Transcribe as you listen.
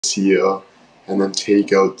seal and then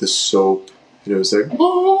take out the soap, and it was like,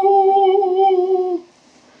 oh,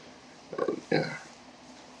 and yeah.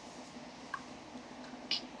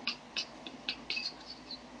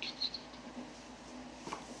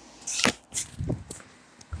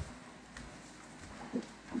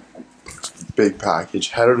 Big package.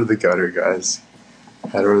 Head out of the gutter, guys.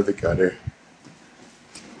 Head out of the gutter.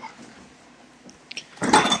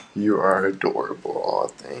 You are adorable. Oh,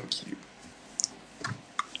 thank you.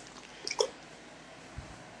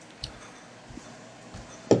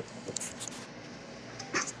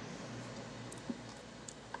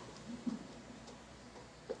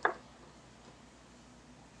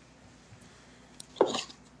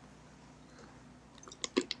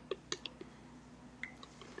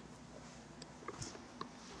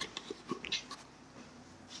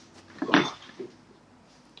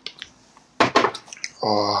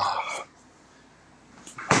 Oh.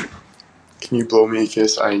 Can you blow me a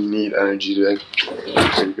kiss? I need energy today.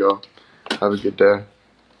 There you go. Have a good day.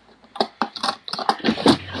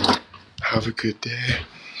 Have a good day.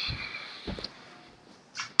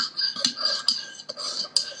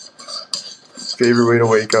 Favorite way to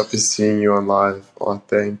wake up is seeing you on live. Oh,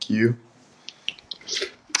 thank you.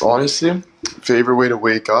 Honestly, favorite way to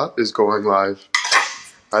wake up is going live.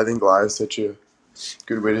 I think live is such a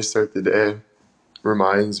good way to start the day.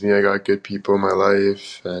 Reminds me I got good people in my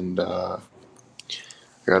life, and I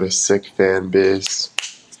got a sick fan base,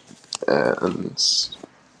 and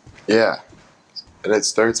yeah, and it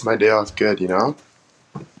starts my day off good, you know?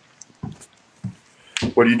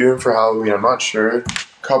 What are you doing for Halloween? I'm not sure. A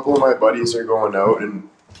couple of my buddies are going out, and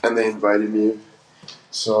they invited me,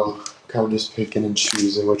 so I'm kind of just picking and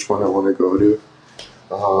choosing which one I want to go to.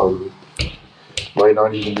 Might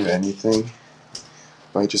not even do anything.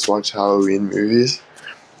 Might just watch Halloween movies.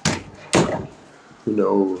 Who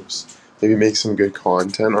knows? Maybe make some good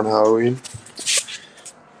content on Halloween.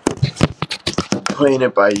 Playing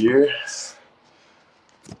it by ear.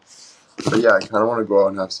 But yeah, I kind of want to go out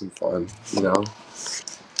and have some fun, you know?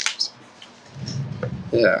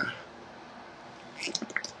 Yeah.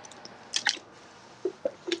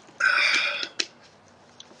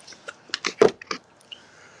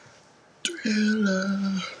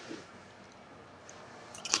 Thriller.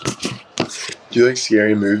 Do you like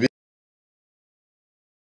scary movies?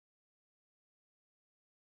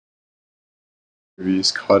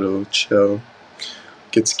 Movies, cuddle, chill,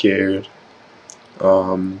 get scared.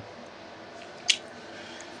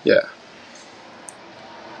 Yeah.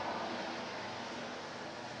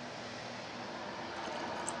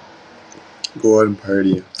 Go out and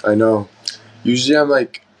party. I know. Usually I'm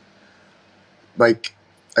like, I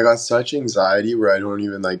got such anxiety where I don't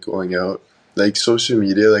even like going out. Like social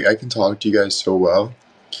media, like I can talk to you guys so well.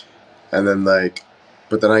 And then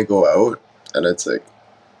but then I go out and it's like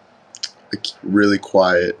a really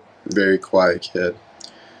quiet, very quiet kid.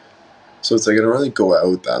 So it's like I don't really go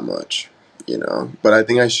out that much, you know. But I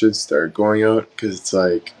think I should start going out because it's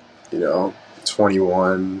like, you know,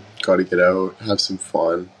 21, gotta get out, have some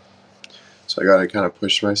fun. So I gotta kind of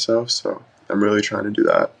push myself. So I'm really trying to do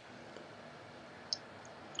that.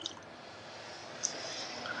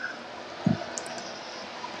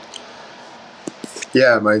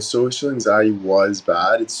 Yeah, my social anxiety was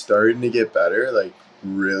bad. It's starting to get better, like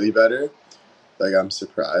really better. Like I'm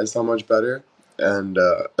surprised how much better, and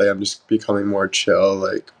like I'm just becoming more chill,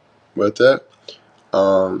 like with it.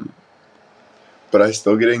 Um, but I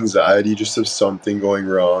still get anxiety just of something going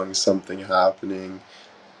wrong, something happening.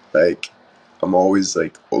 Like I'm always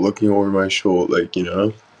like looking over my shoulder, like you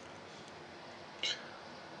know,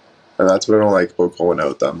 and that's what I don't like about going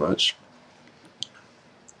out that much.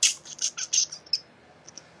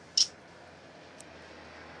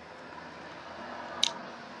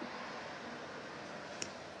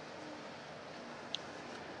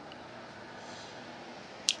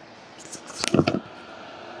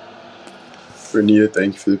 Renita,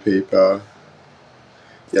 thank you for the PayPal.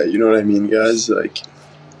 Yeah, you know what I mean, guys. Like,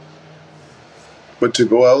 but to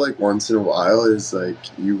go out like once in a while is like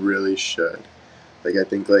you really should. Like I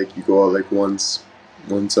think like you go out like once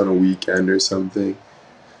on a weekend or something.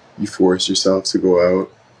 You force yourself to go out,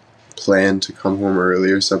 plan to come home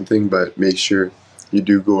early or something, but make sure you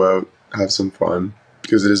do go out, have some fun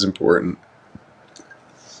because it is important.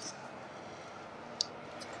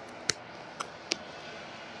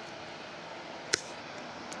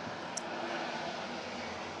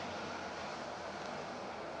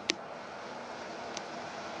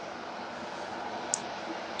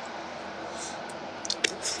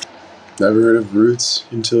 Never heard of Roots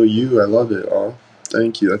until you. I love it. Oh,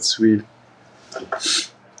 thank you. That's sweet.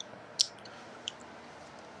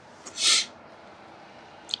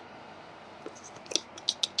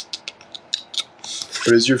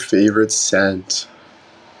 What is your favorite scent?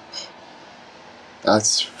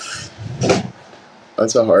 That's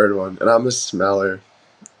a hard one. And I'm a smeller.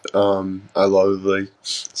 I love like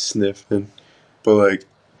sniffing, but like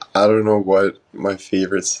I don't know what my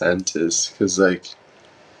favorite scent is, because like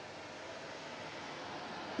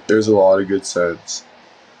there's a lot of good scents,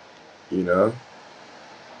 you know?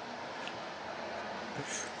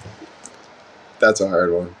 That's a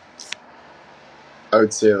hard one. I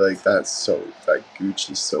would say like that soap, that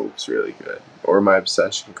Gucci soap's really good. Or my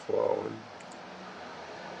Obsession cologne.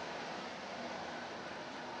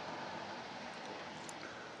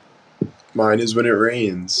 Mine is When It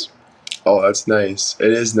Rains. Oh, that's nice.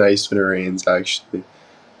 It is nice when it rains, actually.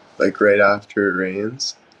 Like right after it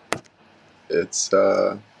rains. It's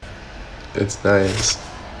nice.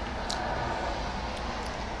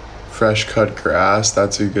 Fresh cut grass,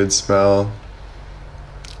 that's a good smell.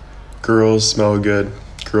 Girls smell good.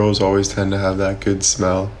 Girls always tend to have that good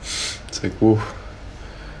smell. It's like, woo.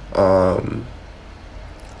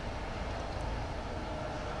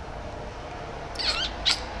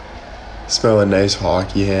 Smell of nice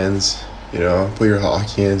hockey hands, you know? Put your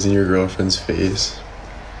hockey hands in your girlfriend's face.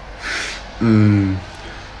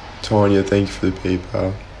 Tonya, thank you for the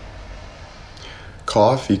PayPal.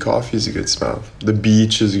 Coffee is a good smell. The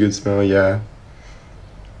beach is a good smell, yeah.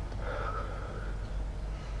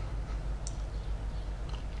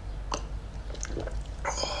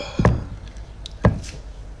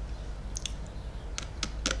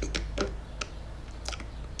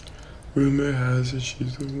 Rumor has it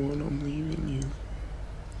she's the one I'm leaving you.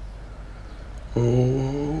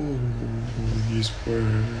 Oh, these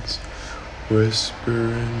words whisper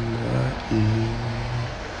in my ear.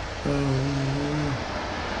 Oh.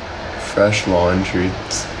 Fresh laundry.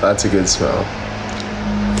 That's a good smell.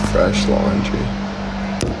 Fresh laundry.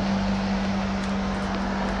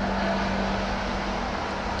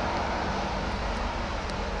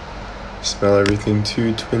 Smell everything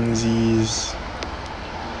too, twinsies.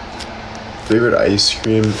 Favorite ice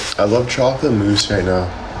cream? I love chocolate mousse right now.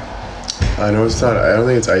 I know it's not, I don't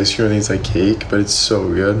think it's ice cream, I think it's like cake, but it's so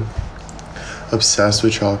good. Obsessed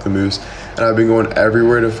with chocolate mousse. And I've been going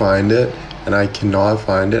everywhere to find it, and I cannot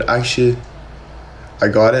find it. Actually, I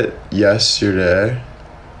got it yesterday,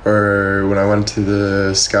 or when I went to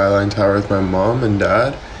the Skyline Tower with my mom and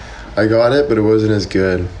dad. I got it, but it wasn't as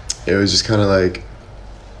good. It was just kind of like,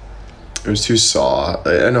 it was too soft.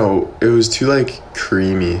 I know, it was too like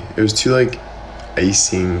creamy. It was too like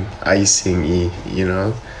icing-y, you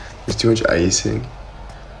know? There's too much icing.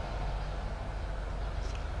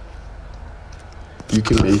 You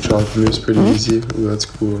can make chocolate mousse pretty easy. Ooh, that's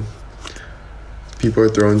cool. People are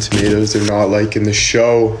throwing tomatoes. They're not liking the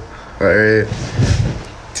show. Alright.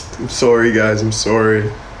 I'm sorry, guys. I'm sorry.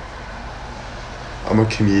 I'm a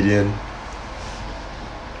comedian.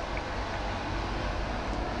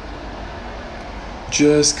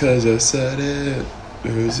 Just cause I said it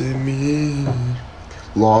doesn't mean.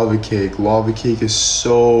 Lava cake. Lava cake is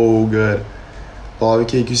so good. Lava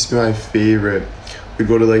cake used to be my favorite. We'd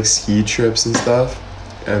go to like ski trips and stuff,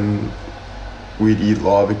 and we'd eat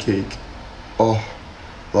lava cake. Oh,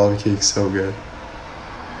 lava cake's so good.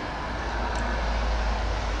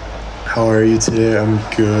 How are you today? I'm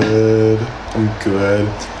good.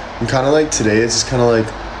 I'm kind of like, today it's just kind of like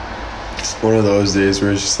one of those days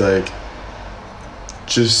where it's just like,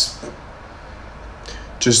 just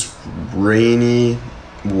rainy,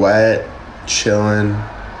 wet, chilling,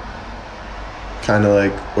 kind of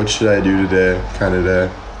like, what should I do today kind of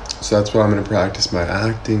day. So that's why I'm going to practice my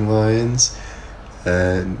acting lines,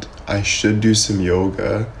 and I should do some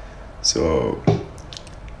yoga. So,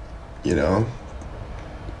 you know,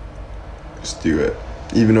 just do it.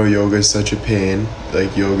 Even though yoga is such a pain,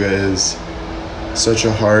 like yoga is such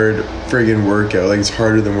a hard friggin' workout. Like, it's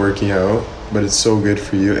harder than working out, but it's so good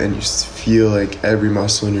for you, and you just feel like every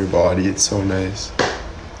muscle in your body. It's so nice.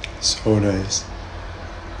 So nice.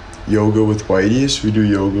 Yoga with Whitey. Should we do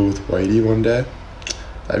yoga with Whitey one day?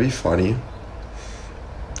 That'd be funny.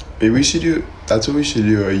 Maybe we should do, that's what we should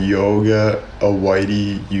do, a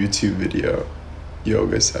Whitey YouTube video.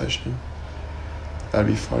 Yoga session. That'd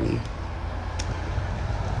be funny.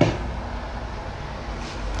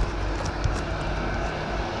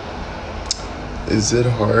 Is it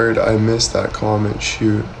hard? I missed that comment,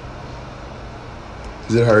 shoot.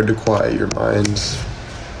 Is it hard to quiet your mind?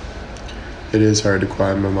 It is hard to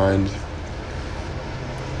quiet my mind.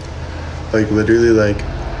 Like, literally, like,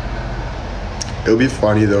 it'll be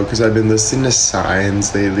funny though, because I've been listening to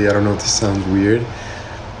signs lately. I don't know if this sounds weird,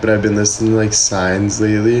 but I've been listening to like signs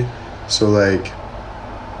lately. So like,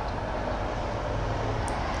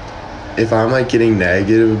 if I'm like getting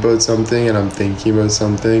negative about something and I'm thinking about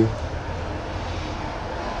something,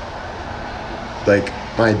 like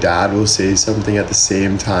my dad will say something at the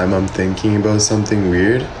same time I'm thinking about something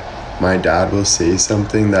weird. My dad will say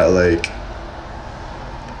something that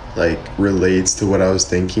like relates to what I was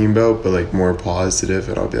thinking about, but like more positive,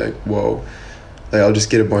 and I'll be like, whoa. Like I'll just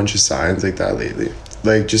get a bunch of signs like that lately.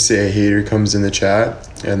 Like just say a hater comes in the chat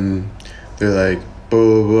and they're like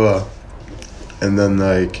blah blah blah, and then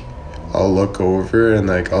like I'll look over and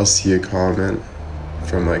like I'll see a comment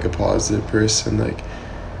from like a positive person, like,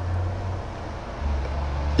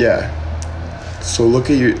 yeah. So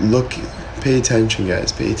pay attention,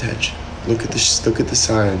 guys, pay attention. Look at the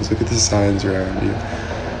signs around you,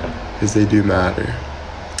 because they do matter.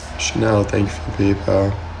 Chanel, thank you for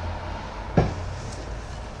PayPal.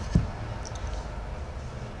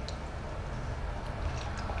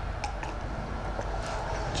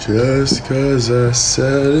 Just cause I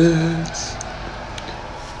said it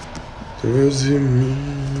doesn't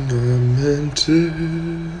mean I meant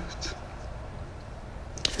it.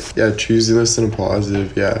 Yeah, choose to listen to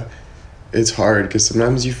positive, yeah. It's hard because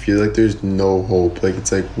sometimes you feel like there's no hope. Like,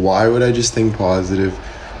 it's like, why would I just think positive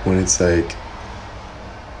when it's like,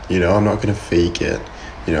 you know, I'm not gonna fake it.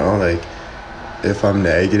 You know, like, if I'm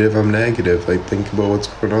negative, I'm negative. Like, think about what's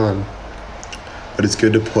going on. But it's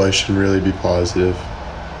good to push and really be positive.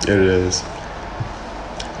 It is.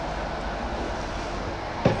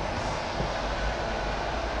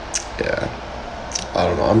 Yeah. I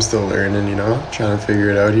don't know. I'm still learning, you know? Trying to figure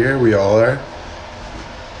it out here. We all are.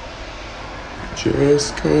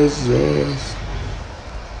 Just cause us.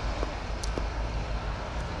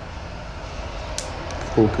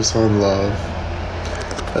 Focus on love.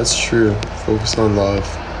 That's true. Focus on love.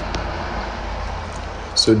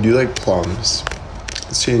 So do you like plums?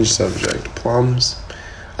 Let's change subject. Plums.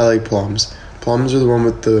 I like plums. Plums are the one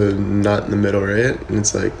with the nut in the middle, right? And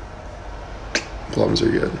it's like, plums are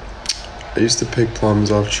good. I used to pick plums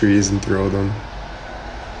off trees and throw them.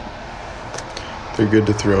 They're good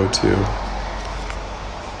to throw too.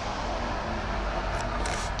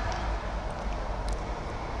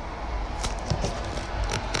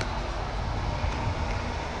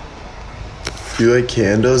 Do you like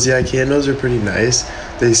candles? Yeah, candles are pretty nice.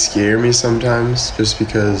 They scare me sometimes just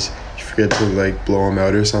because you forget to like blow them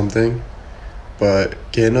out or something. But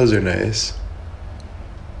candles are nice.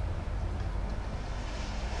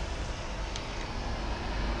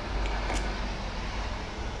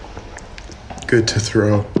 Good to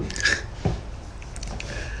throw.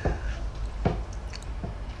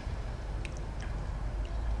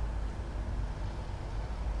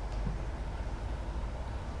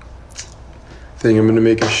 I think I'm gonna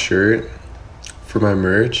make a shirt for my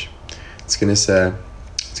merch. It's gonna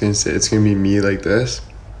be me like this.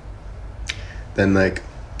 Then like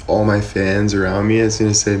all my fans around me, it's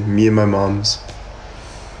gonna say me and my moms.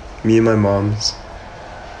 Me and my moms.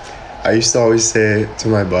 I used to always say to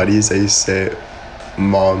my buddies, I used to say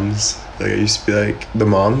moms. Like I used to be like the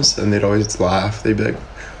moms, and they'd always laugh. They'd be like,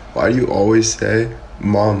 why do you always say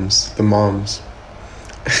moms, the moms?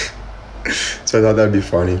 So I thought that'd be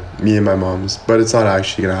funny, me and my moms. But it's not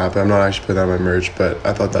actually gonna happen. I'm not actually putting that on my merch, but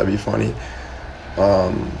I thought that'd be funny.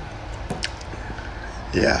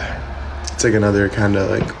 Yeah, it's like another kind of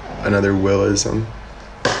like another Willism.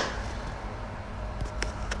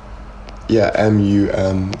 Yeah,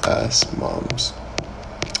 M-U-M-S, moms.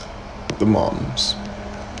 The moms.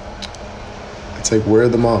 It's like, where are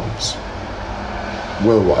the moms?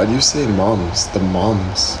 Well, why do you say moms? The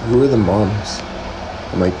moms. Who are the moms?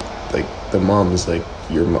 I'm like the moms, like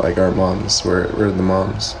our moms. Where are the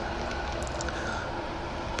moms?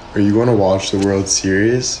 Are you going to watch the World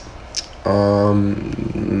Series?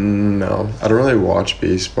 No. I don't really watch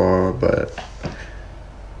baseball, but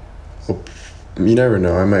you never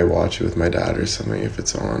know. I might watch it with my dad or something if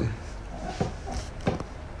it's on.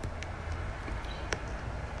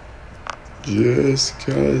 Just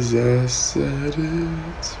cause I said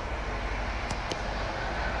it.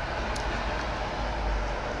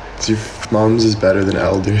 Your moms is better than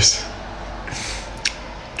elders.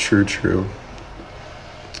 True.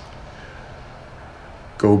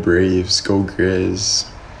 Go Braves, go Grizz.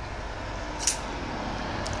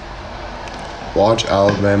 Watch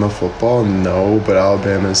Alabama football? No, but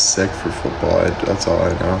Alabama's sick for football. That's all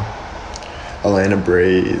I know. Atlanta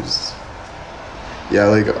Braves. Yeah,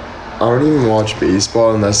 like, I don't even watch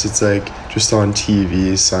baseball unless it's like just on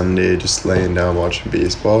TV Sunday, just laying down watching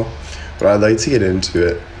baseball. But I'd like to get into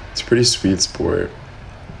it. It's a pretty sweet sport.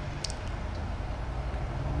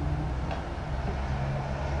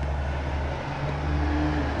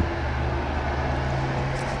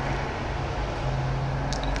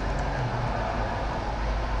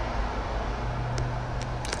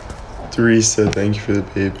 Teresa, thank you for the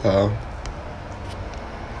PayPal.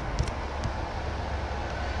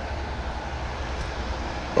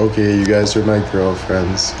 Okay, you guys are my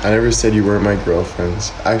girlfriends. I never said you weren't my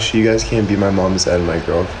girlfriends. Actually, you guys can't be my mom's and my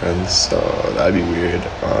girlfriends, so that'd be weird.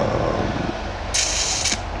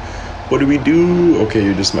 What do we do? Okay,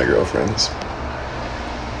 you're just my girlfriends.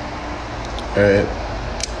 Alright.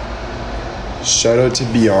 Shout out to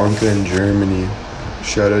Bianca in Germany.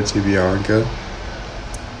 Shout out to Bianca.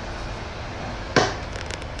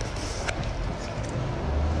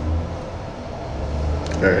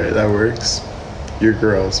 Alright, that works. Your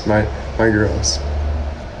girls, my girls.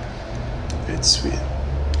 It's sweet.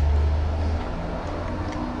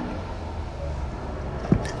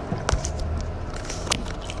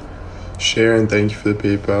 Sharon, thank you for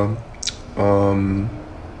the PayPal.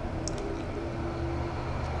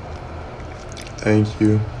 Thank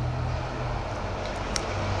you.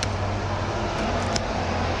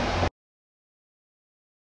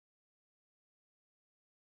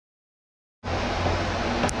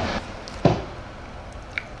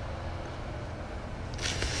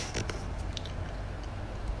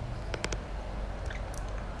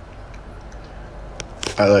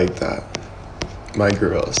 I like that. My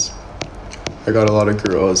girls. I got a lot of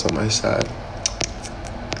girls on my side.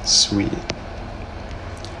 Sweet.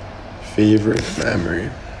 Favorite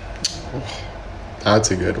memory. Oh,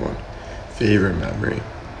 that's a good one. Favorite memory.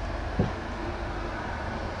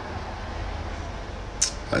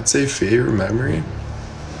 I'd say favorite memory.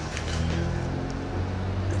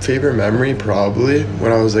 Favorite memory probably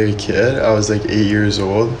when I was like a kid. I was like 8 years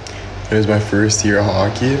old. It was my first year of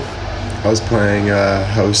hockey. I was playing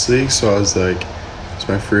house league, so I was like, it's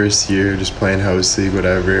my first year just playing house league,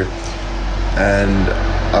 whatever. And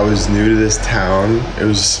I was new to this town. It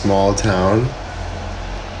was a small town.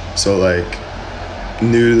 So like,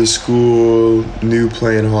 new to the school, new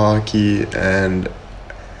playing hockey, and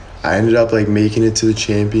I ended up like making it to the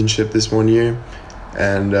championship this one year.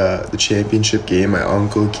 And the championship game, my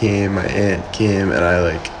uncle came, my aunt came, and I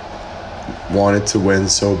like wanted to win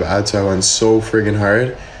so bad, so I went so friggin'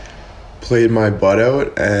 hard. Played my butt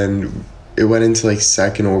out, and it went into like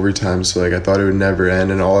second overtime, so like I thought it would never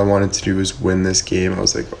end, and all I wanted to do was win this game. I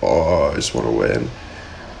was like, oh, I just want to win.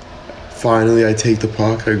 Finally, I take the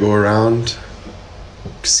puck, I go around,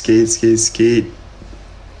 skate,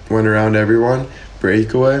 went around everyone,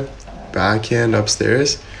 breakaway, backhand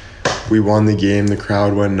upstairs. We won the game, the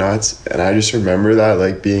crowd went nuts, and I just remember that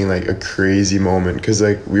like being like a crazy moment, because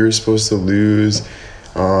like we were supposed to lose.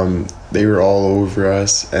 They were all over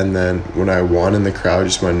us, and then when I won and the crowd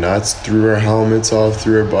just went nuts, threw our helmets off,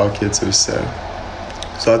 threw our buckets. It was sick.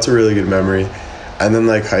 So that's a really good memory. And then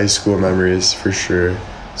like high school memories for sure.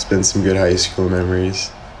 It's been some good high school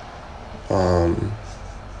memories.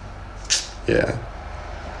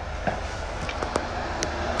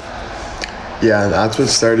 Yeah, and that's what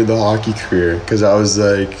started the hockey career, because I was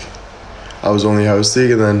only house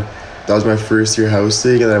league, and then that was my first year house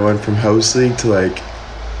league, and then I went from house league to like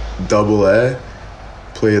double A,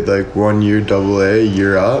 played like 1 year double A,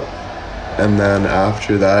 year up, and then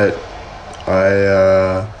after that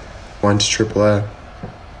I went to triple A.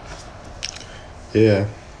 Yeah,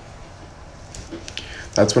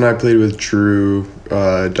 that's when I played with Drew,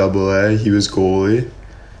 double A. He was goalie,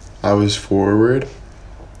 I was forward.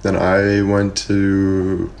 Then I went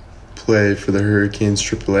to play for the Hurricanes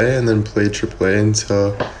triple A, and then played triple A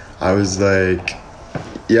until I was like,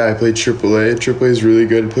 yeah, I played AAA. AAA is really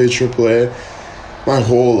good. I played AAA my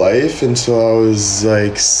whole life until I was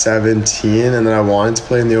like 17, and then I wanted to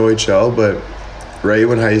play in the OHL, but right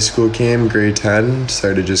when high school came, grade 10,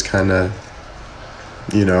 started just kind of,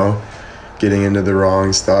 getting into the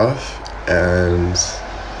wrong stuff, and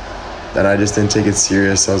then I just didn't take it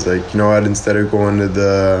serious. I was like, you know what, instead of going to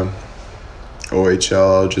the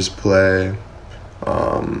OHL, I'll just play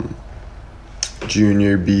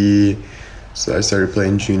junior B. So I started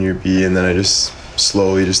playing junior B, and then I just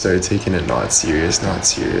slowly just started taking it not serious.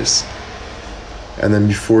 And then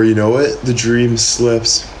before you know it, the dream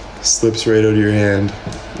slips right out of your hand,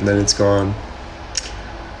 and then it's gone.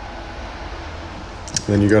 And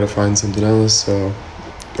then you gotta find something else, so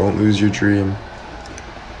don't lose your dream.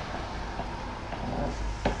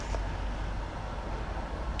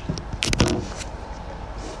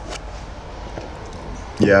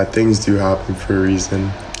 Yeah, things do happen for a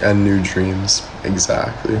reason. And new dreams,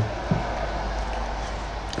 exactly.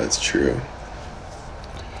 That's true.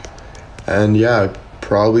 And yeah, I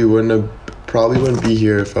probably wouldn't be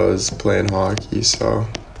here if I was playing hockey, so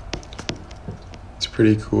it's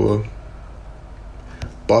pretty cool.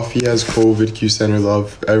 Buffy has COVID. Q Center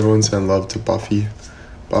love. Everyone send love to Buffy.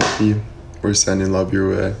 we're sending love your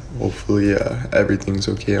way. Hopefully everything's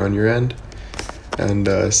okay on your end, and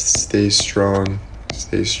stay strong.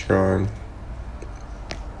 Stay strong.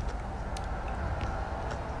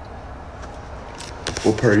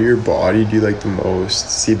 What part of your body do you like the most?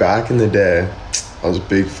 See, back in the day, I was a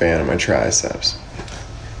big fan of my triceps.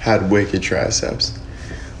 Had wicked triceps.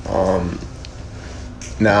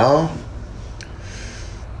 Now,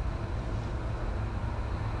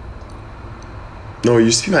 no, it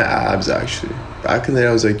used to be my abs, actually. Back in the day,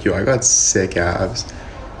 I was like, yo, I got sick abs.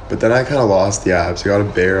 But then I kind of lost the abs. I got a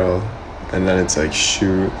barrel, and then it's like,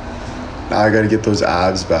 shoot. Now I got to get those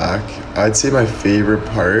abs back. I'd say my favorite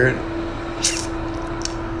part,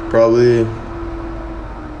 probably,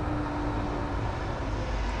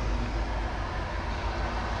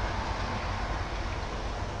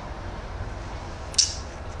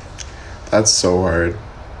 that's so hard.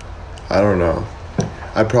 I don't know.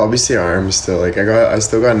 I'd probably say arms still. Like I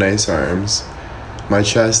still got nice arms. My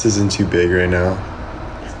chest isn't too big right now.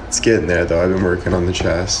 It's getting there though. I've been working on the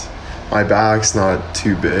chest. My back's not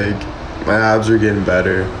too big. My abs are getting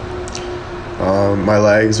better. My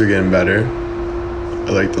legs are getting better.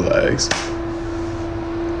 I like the legs.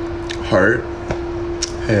 Heart,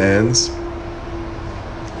 hands.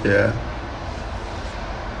 Yeah.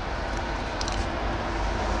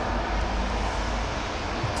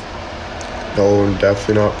 No, I'm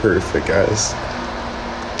definitely not perfect, guys.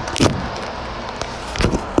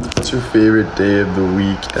 What's your favorite day of the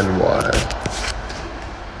week and why?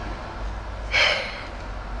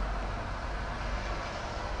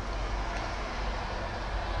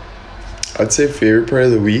 I'd say favorite part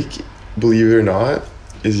of the week, believe it or not,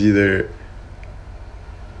 is either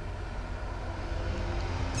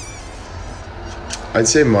I'd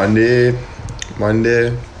say Monday,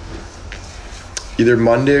 either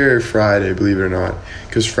Monday or Friday, believe it or not.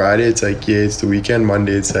 Because Friday, it's like, yay, it's the weekend.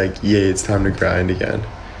 Monday, it's like, yay, it's time to grind again.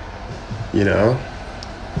 You know?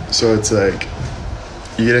 So it's like,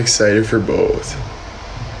 you get excited for both.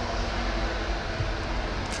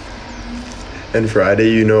 And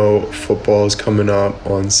Friday, you know, football is coming up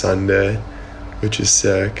on Sunday, which is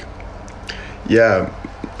sick. Yeah,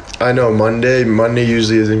 I know Monday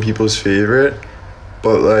usually isn't people's favorite,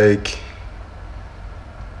 but like,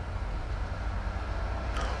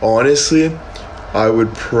 honestly, I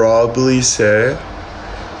would probably say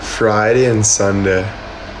Friday and Sunday.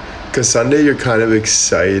 Because Sunday, you're kind of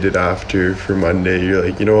excited after for Monday. You're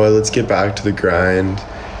like, you know what, let's get back to the grind,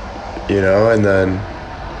 you know?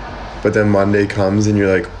 But then Monday comes and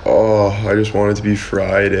you're like, oh, I just want it to be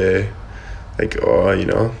Friday. Like, oh, you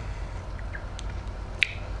know?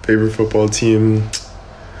 Favorite football team?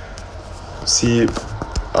 See,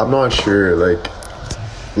 I'm not sure, like,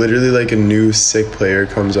 literally like a new sick player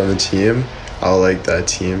comes on the team, I'll like that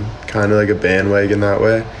team. Kind of like a bandwagon that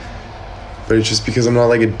way. But it's just because I'm not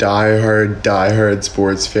like a diehard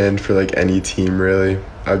sports fan for like any team really.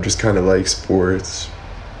 I just kind of like sports.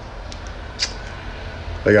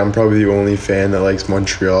 Like I'm probably the only fan that likes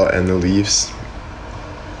Montreal and the Leafs.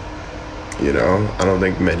 You know, I don't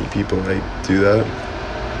think many people like do that.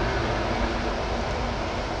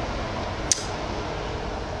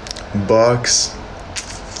 Bucks.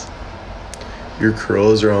 Your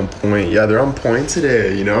curls are on point. Yeah, they're on point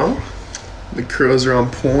today, you know? The curls are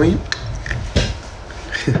on point.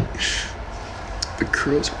 The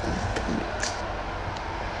curls are on point.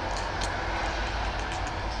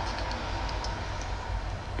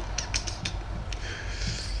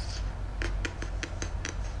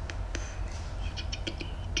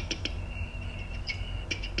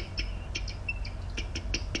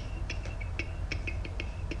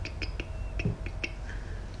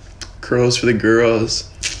 Curls for the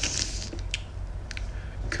girls.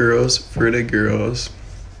 Curls for the girls.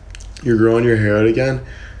 You're growing your hair out again?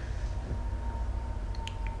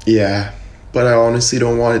 Yeah, but I honestly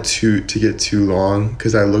don't want it to get too long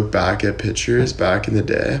because I look back at pictures back in the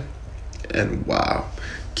day and wow,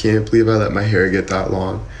 can't believe I let my hair get that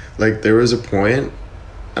long. Like there was a point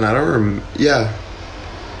and I don't yeah,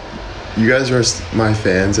 you guys were my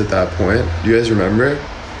fans at that point. Do you guys remember?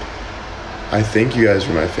 I think you guys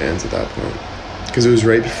were my fans at that point because it was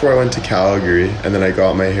right before I went to Calgary and then I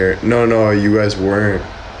got my hair. No, you guys weren't.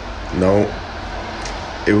 No,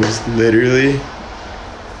 it was literally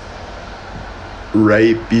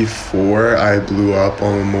right before I blew up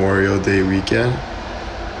on Memorial Day weekend.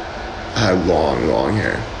 I had long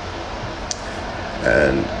hair.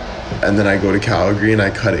 And then I go to Calgary and I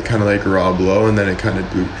cut it kind of like Rob Lowe and then it kind of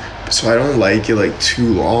blew. So I don't like it like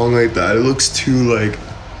too long like that. It looks too like,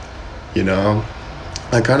 you know.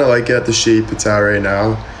 I kind of like it at the shape it's at right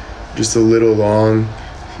now. Just a little long,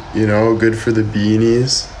 you know, good for the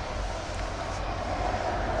beanies.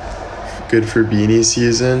 good for beanie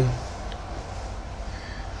season.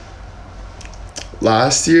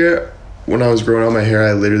 Last year, when I was growing out my hair,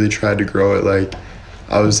 I literally tried to grow it like,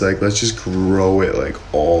 I was like, let's just grow it like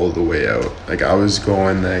all the way out. Like I was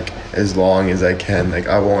going like as long as I can. Like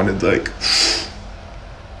I wanted like,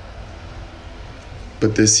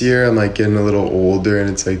 but this year I'm like getting a little older and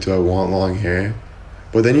it's like, do I want long hair?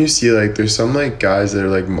 But then you see like, there's some like guys that are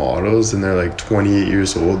like models and they're like 28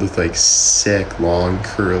 years old with like sick long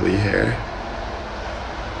curly hair.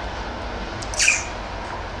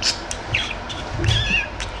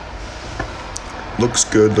 Looks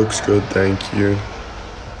good, thank you.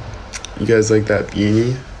 You guys like that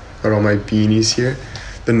beanie? Got all my beanies here.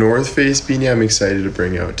 The North Face beanie I'm excited to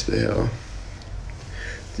bring out to the hill.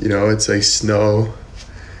 You know, it's like snow,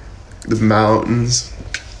 the mountains.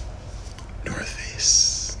 North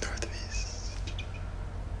Face, North Face.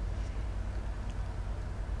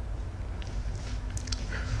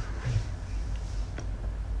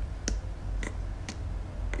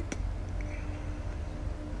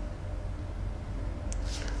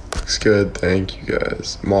 Looks good, thank you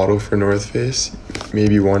guys. Model for North Face,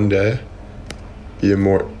 maybe one day.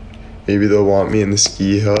 Maybe they'll want me in the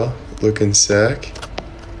ski hill, looking sick.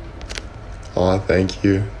 Aw, thank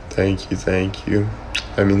you.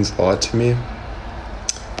 That means a lot to me.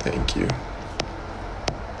 Thank you.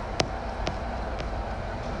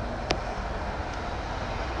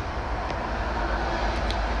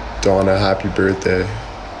 Donna, happy birthday.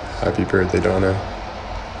 Happy birthday, Donna.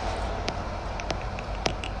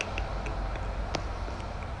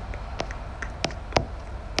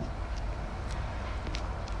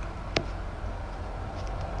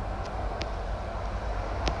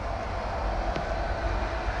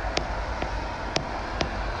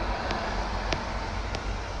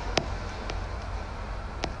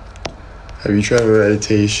 Have you tried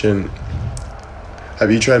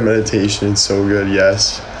meditation? It's so good,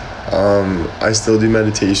 yes. I still do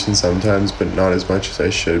meditation sometimes, but not as much as I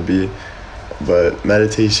should be. But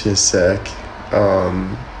meditation is sick.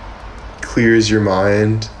 Clears your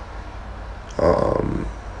mind.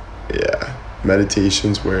 Yeah,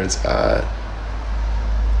 meditation's where it's at.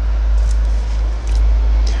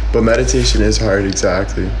 But meditation is hard,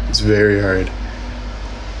 exactly. It's very hard.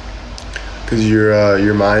 Because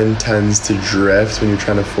your mind tends to drift when you're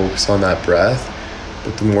trying to focus on that breath.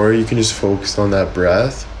 But the more you can just focus on that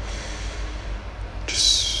breath,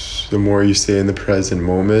 just the more you stay in the present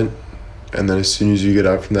moment. And then as soon as you get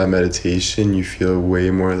up from that meditation, you feel way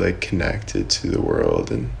more like connected to the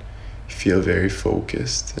world and you feel very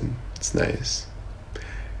focused, and it's nice.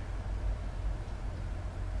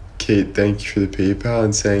 Kate, thank you for the PayPal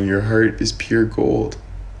and saying your heart is pure gold.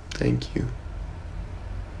 Thank you.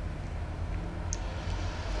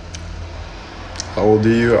 How old are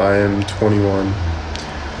you? I am 21.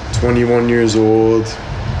 21 years old,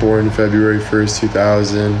 born February 1st,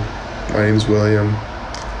 2000. My name's William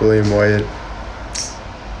White.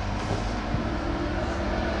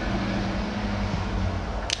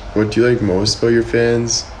 What do you like most about your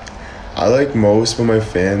fans? I like most about my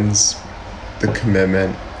fans the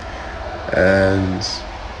commitment, and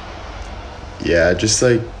yeah, just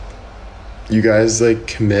like you guys like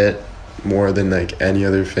commit more than like any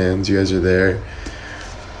other fans. You guys are there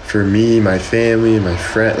for me, my family, my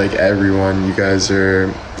friend, like everyone. You guys are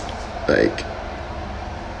like,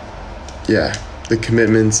 yeah, the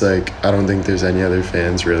commitment's like, I don't think there's any other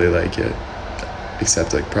fans really like it,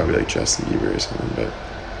 except like probably like Justin Bieber or something, but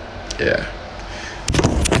yeah.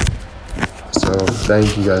 So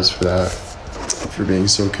thank you guys for that, for being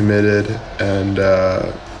so committed and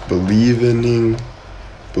believing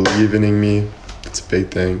in me. It's a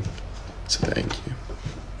big thing. So thank you.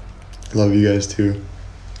 Love you guys too.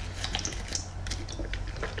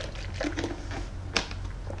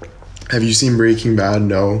 Have you seen Breaking Bad?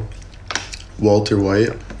 No. Walter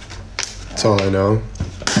White. That's all I know.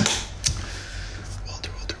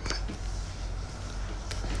 Walter White.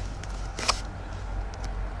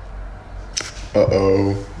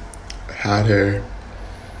 Uh-oh. Hat hair.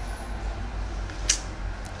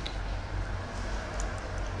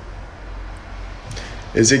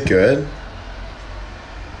 Is it good?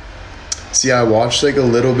 See, I watched like a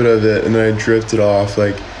little bit of it and then I drifted off.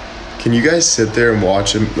 Like, can you guys sit there and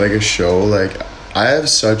watch like a show? Like, I have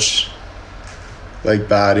such like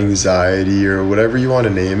bad anxiety or whatever you want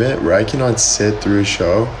to name it, where I cannot sit through a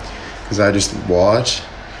show because I just watch,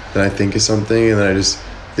 then I think of something and then I just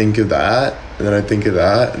think of that and then I think of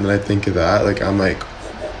that and then I think of that. Like, I'm like,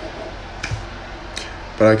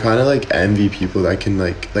 but I kind of like envy people that can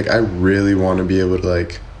like I really want to be able to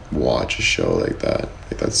like watch a show like that.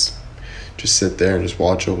 Like, that's just sit there and just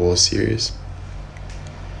watch a whole series.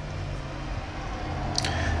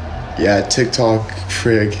 Yeah, TikTok,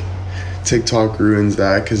 frig. TikTok ruins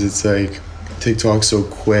that because it's like TikTok's so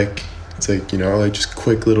quick. It's like, you know, like just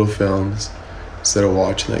quick little films instead of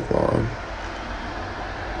watching like long.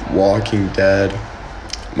 Walking Dead.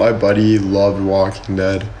 My buddy loved Walking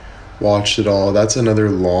Dead. Watched it all. That's another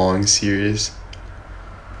long series.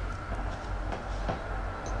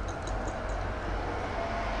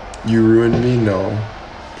 You ruined me? No.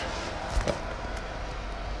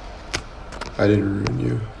 I didn't ruin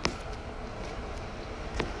you.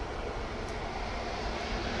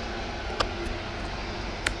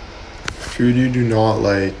 Food you do not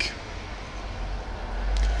like.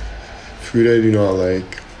 Food I do not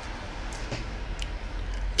like.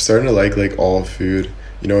 I'm starting to like all food.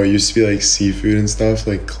 You know, it used to be like seafood and stuff,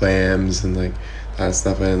 like clams and like that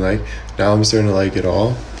stuff I didn't like. Now I'm starting to like it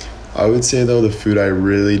all. I would say though, the food I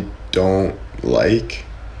really don't like,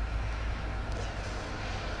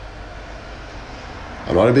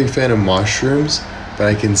 I'm not a big fan of mushrooms, but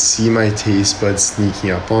I can see my taste buds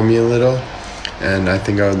sneaking up on me a little, and I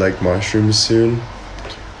think I would like mushrooms soon.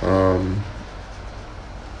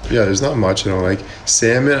 Yeah, there's not much I don't like.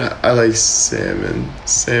 Salmon, I like salmon.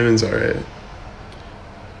 Salmon's alright.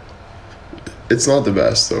 It's not the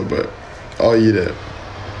best though, but I'll eat it.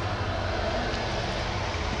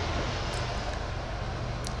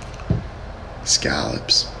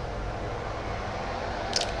 Scallops.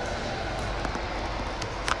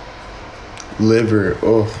 Liver,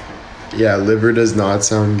 oh. Yeah, liver does not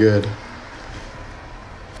sound good.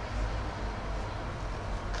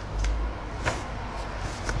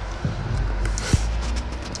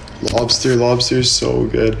 Lobster is so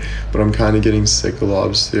good, but I'm kind of getting sick of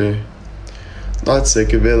lobster. Not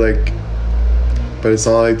sick of it, like, but it's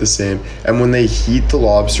not like the same. And when they heat the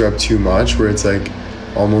lobster up too much, where it's like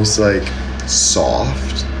almost like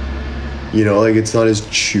soft, you know, like it's not as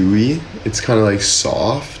chewy, it's kind of like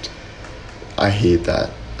soft. I hate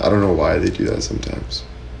that. I don't know why they do that sometimes.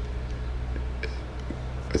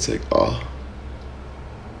 It's like, oh.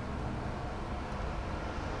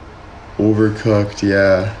 Overcooked,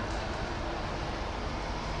 yeah.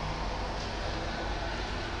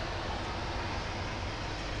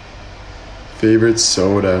 Favorite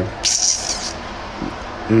soda.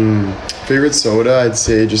 Favorite soda, I'd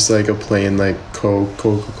say just like a plain like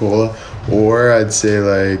Coca-Cola, or I'd say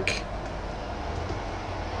like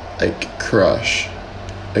Crush.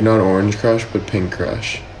 Like not Orange Crush, but Pink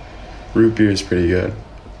Crush. Root beer is pretty good.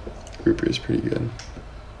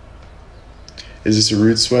 Is this a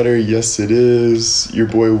Roots sweater? Yes, it is. Your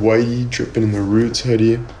boy Whitey dripping in the Roots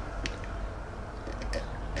hoodie.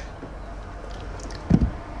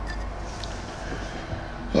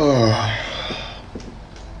 Oh.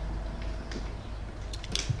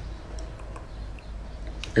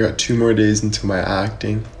 I got 2 more days until my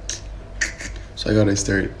acting, so I gotta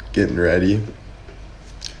start getting ready.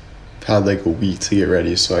 I've had like a week to get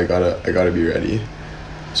ready, so I gotta be ready.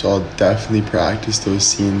 So I'll definitely practice those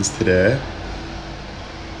scenes today.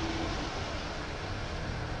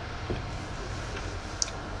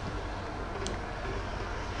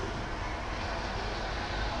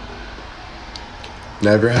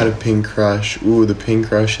 Never had a Pink Crush. Ooh, the Pink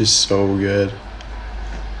Crush is so good.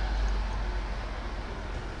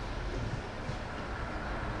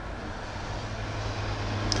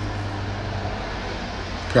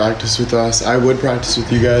 Practice with us. I would practice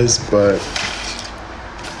with you guys, but I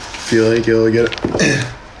feel like it'll get a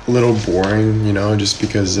little boring, you know, just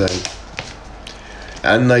because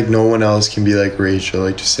and like no one else can be like Rachel,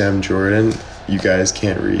 like just Sam Jordan. You guys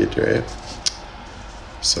can't read, right?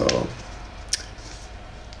 So,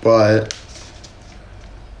 but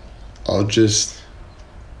I'll just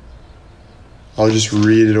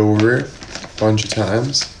read it over a bunch of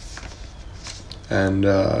times, and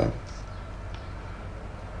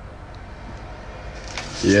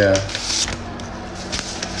yeah.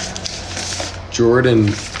 Jordan,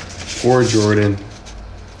 for Jordan,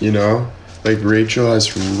 you know? Like Rachel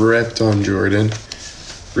has ripped on Jordan.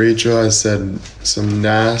 Rachel has said some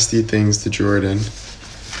nasty things to Jordan.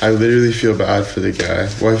 I literally feel bad for the guy.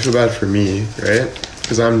 Well, I feel bad for me, right?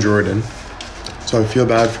 Because I'm Jordan. So I feel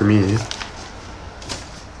bad for me.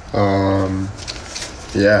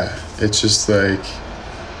 Yeah, it's just like,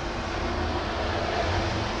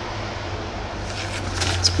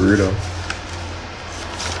 it's brutal.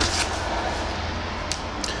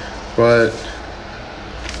 But,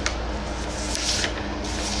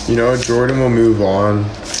 you know, Jordan will move on.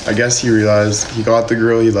 I guess he realized he got the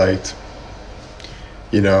girl he liked.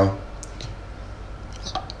 You know,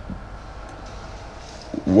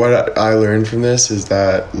 what I learned from this is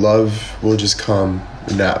that love will just come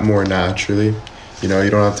more naturally. You know, you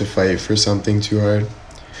don't have to fight for something too hard.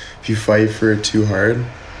 if you fight for it too hard,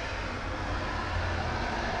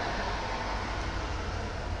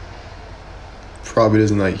 probably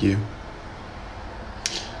doesn't like you.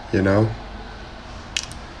 You know?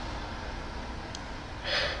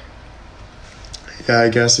 Yeah, I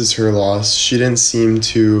guess it's her loss. She didn't seem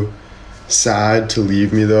too sad to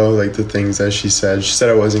leave me though, like the things that she said. She said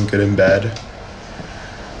I wasn't good in bed,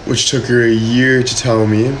 which took her a year to tell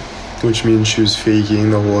me, which means she was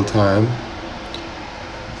faking the whole time.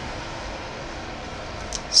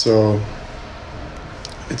 So,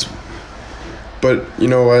 but you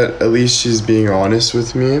know what? At least she's being honest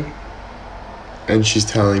with me. And she's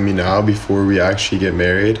telling me now before we actually get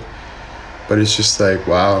married. But it's just like,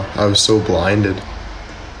 wow, I was so blinded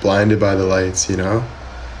by the lights, you know?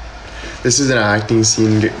 This is an acting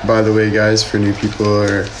scene, by the way, guys, for new people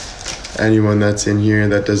or anyone that's in here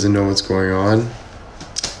that doesn't know what's going on.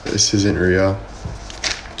 This isn't real,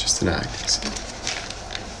 just an acting scene.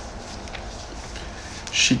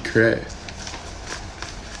 She cray.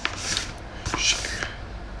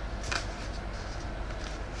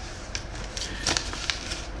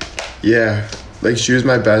 Yeah, like she was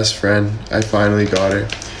my best friend. I finally got her.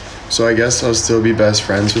 So I guess I'll still be best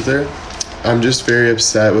friends with her. I'm just very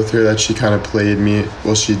upset with her that she kind of played me.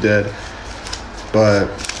 Well, she did. But,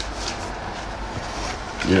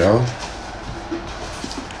 you know.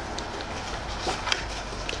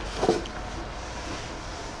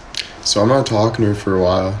 So I'm not talking to her for a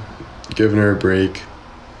while. Giving her a break.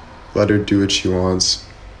 Let her do what she wants.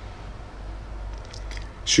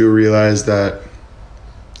 She'll realize that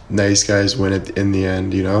nice guys win it in the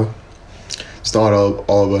end, you know? It's not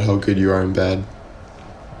all about how good you are in bed.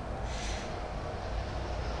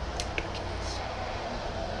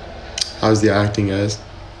 How's the acting, guys?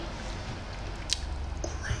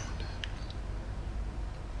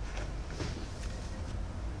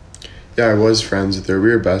 Yeah, I was friends with her. We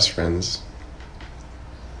were best friends.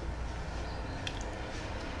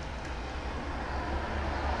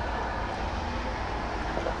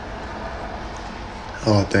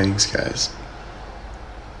 Oh, thanks, guys.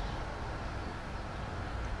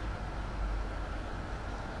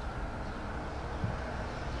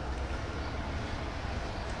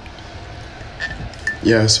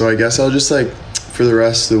 Yeah, so I guess I'll just like, for the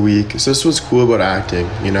rest of the week, so this is what's cool about acting,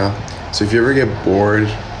 you know? So if you ever get bored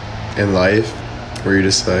in life, where you're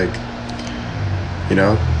just like, you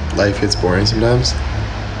know, life gets boring sometimes,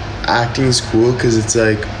 acting is cool because it's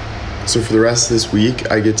like, so for the rest of this week,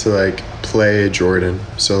 I get to like play Jordan.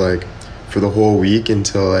 So like for the whole week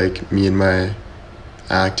until like me and my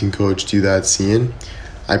acting coach do that scene,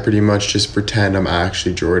 I pretty much just pretend I'm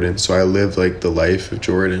actually Jordan. So I live like the life of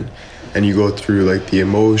Jordan, and you go through like the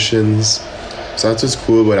emotions. So that's what's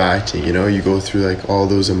cool about acting, you know? You go through like all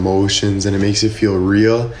those emotions and it makes it feel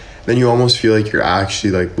real. Then you almost feel like you're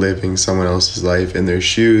actually like living someone else's life in their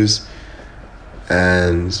shoes.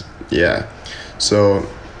 And yeah, so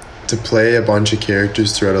to play a bunch of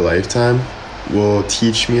characters throughout a lifetime will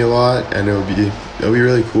teach me a lot, and it'll be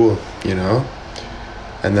really cool, you know?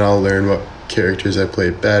 And then I'll learn what characters I play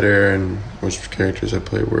better and which characters I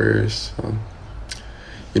play worse.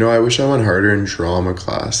 You know, I wish I went harder in drama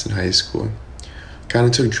class in high school. Kind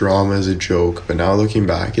of took drama as a joke, but now looking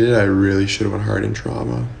back at it, I really should have went hard in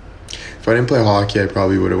drama. If I didn't play hockey, I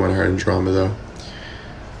probably would have went hard in drama though,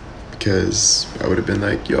 because I would have been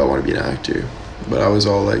like, yo, I want to be an actor. But I was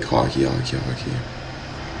all like, hockey.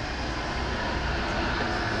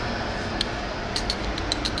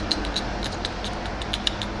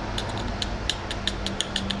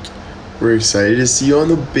 We're excited to see you on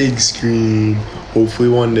the big screen. Hopefully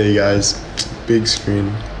one day, guys. Big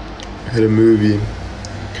screen. Hit a movie.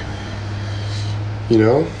 You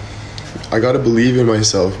know? I gotta believe in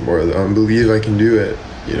myself more though. I believe I can do it,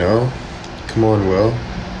 you know? Come on, Will.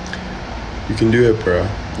 You can do it, bro.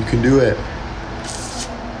 You can do it.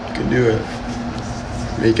 You can do it.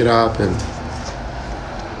 Make it happen.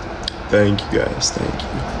 Thank you, guys. Thank you.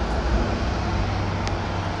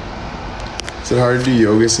 Is it hard to do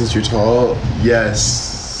yoga since you're tall?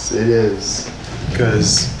 Yes, it is.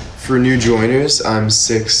 Because for new joiners, I'm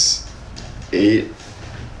 6'8".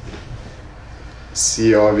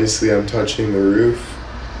 See, obviously I'm touching the roof.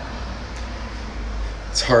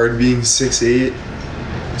 It's hard being 6'8".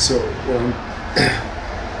 So when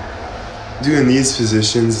I'm doing these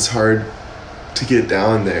positions, it's hard to get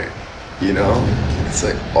down there, you know? It's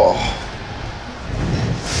like, oh.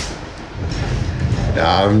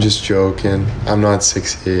 Nah, I'm just joking. I'm not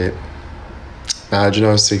 6'8". Imagine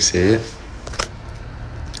I was 6'8".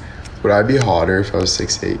 Would I be hotter if I was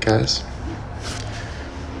 6'8", guys?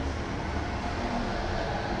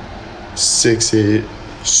 6'8",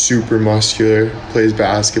 super muscular, plays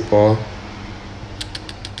basketball.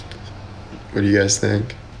 What do you guys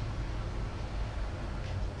think?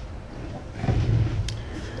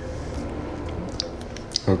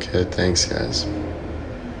 Okay, thanks guys.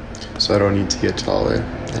 So I don't need to get taller.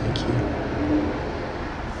 Thank you.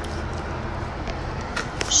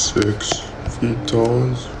 6 feet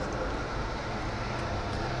tall.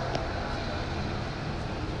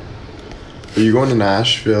 Are you going to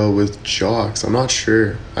Nashville with Jocks? I'm not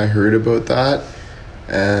sure. I heard about that,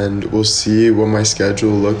 and we'll see what my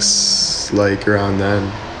schedule looks like around then.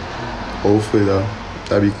 Hopefully though,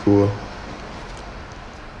 that'd be cool.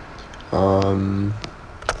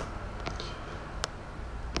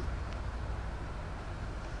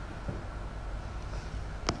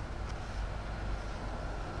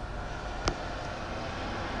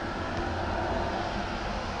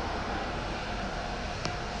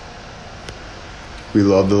 We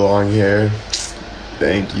love the long hair.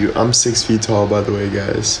 Thank you. I'm 6 feet tall, by the way,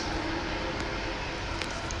 guys.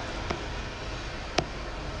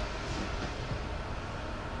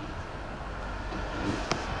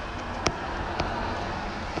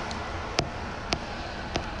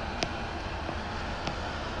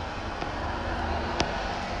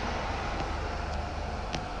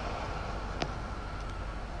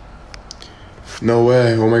 No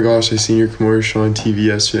way. Oh my gosh, I seen your commercial on TV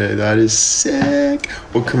yesterday. That is sick.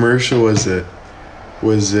 What commercial was it?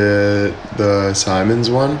 Was it the Simons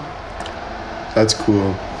one? That's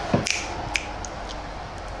cool.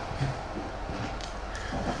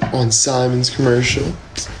 On Simon's commercial.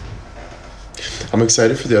 I'm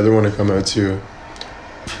excited for the other one to come out too.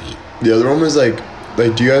 The other one was like,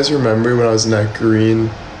 do you guys remember when I was in that green,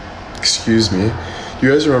 excuse me, do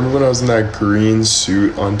you guys remember when I was in that green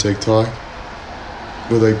suit on TikTok?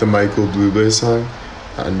 With like the Michael Bublé song?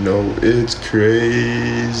 I know it's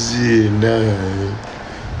crazy night,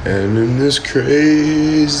 and in this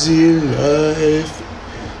crazy life.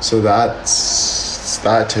 So that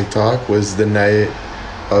TikTok was the night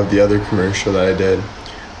of the other commercial that I did,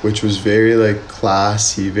 which was very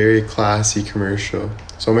classy commercial.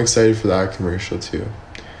 So I'm excited for that commercial too.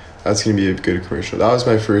 That's gonna be a good commercial. That was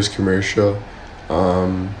my first commercial.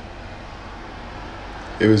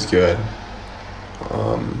 It was good.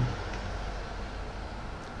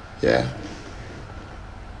 Yeah.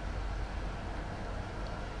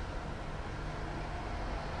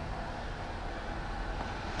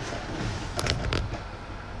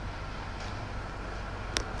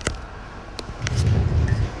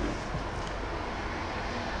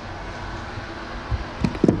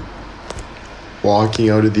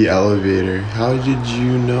 Walking out of the elevator. How did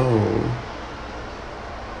you know?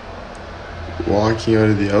 Walking out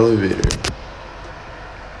of the elevator.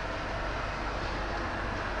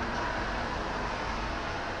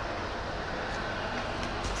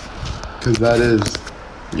 Cause that is,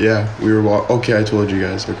 yeah, we were okay, I told you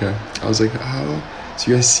guys, okay. I was like, how?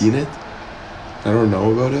 So you guys seen it? I don't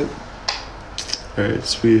know about it? Alright,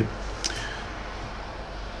 sweet.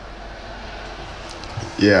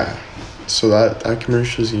 Yeah, so that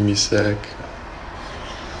commercial is gonna be sick.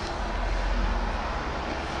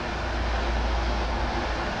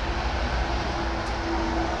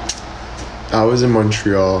 I was in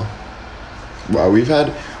Montreal. Wow,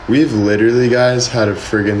 we've literally, guys, had a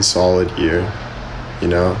friggin' solid year, you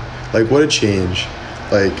know? Like, what a change.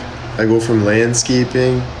 Like, I go from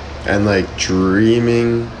landscaping and, like,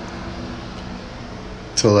 dreaming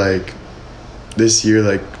to, like, this year,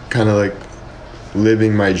 like, kind of, like,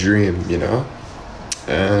 living my dream, you know?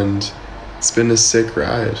 And it's been a sick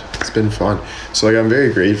ride. It's been fun. So, like, I'm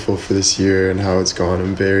very grateful for this year and how it's gone.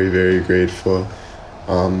 I'm very, very grateful.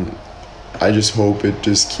 I just hope it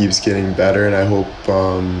just keeps getting better, and I hope,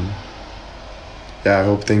 I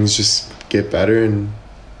hope things just get better, and,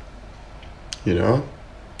 you know,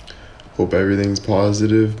 hope everything's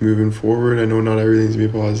positive moving forward. I know not everything's gonna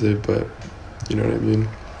be positive, but you know what I mean.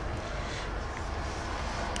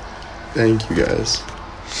 Thank you, guys.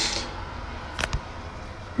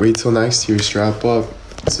 Wait till next year, strap up.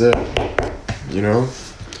 That's it. You know?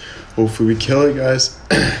 Hopefully we kill it, guys.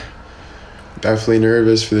 Definitely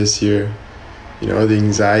nervous for this year. You know, the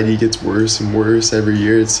anxiety gets worse and worse every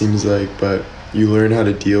year, it seems like, but you learn how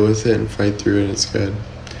to deal with it and fight through it, and it's good.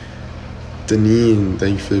 Deneen,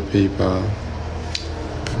 thank you for the PayPal.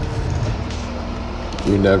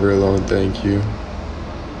 You're never alone, thank you.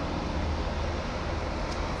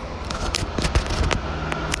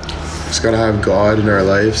 Just gotta have God in our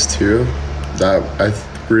lives too. That I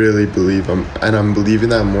really believe, I'm believing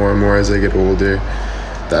that more and more as I get older,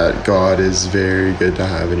 that God is very good to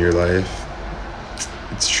have in your life.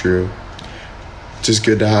 It's true. just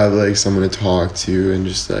good to have like someone to talk to and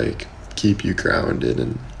just like keep you grounded,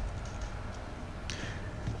 and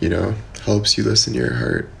you know, helps you listen to your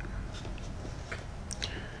heart.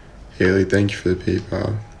 Haley, thank you for the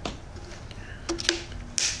PayPal.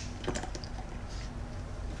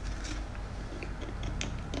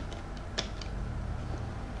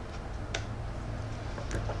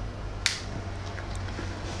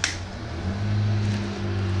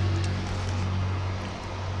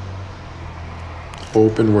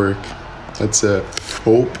 Hope and work. That's it.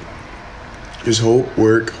 Hope. Just hope,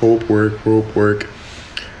 work, hope, work, hope, work.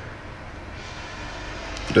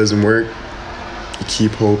 If it doesn't work, you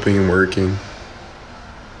keep hoping and working.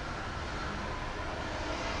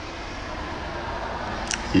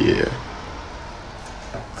 Yeah.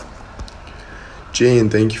 Jane,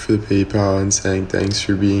 thank you for the PayPal and saying thanks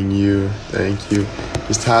for being you. Thank you.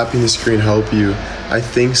 Does tapping the screen help you? I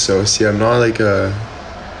think so. See, I'm not like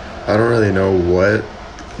I don't really know what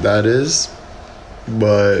that is,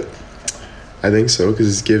 but I think so because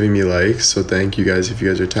it's giving me likes. So thank you guys if you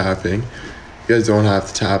guys are tapping. You guys don't have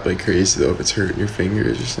to tap like crazy though if it's hurting your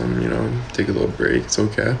fingers or something, you know. Take a little break. It's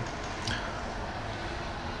okay.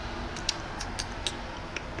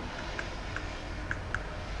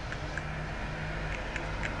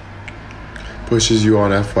 Pushes you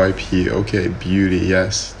on FYP. Okay, beauty.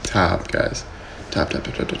 Yes. Tap, guys. Tap, tap,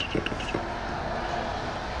 tap, tap, tap, tap, tap, tap.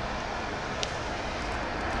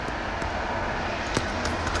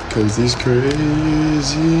 Cause these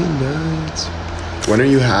crazy nights. When are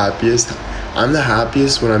you happiest? I'm the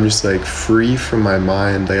happiest when I'm just like free from my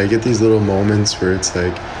mind. Like I get these little moments where it's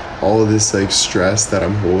like all of this like stress that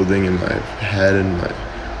I'm holding in my head and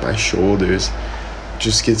my shoulders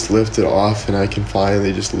just gets lifted off, and I can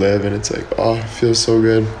finally just live, and it's like, oh, it feels so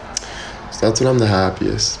good. So that's when I'm the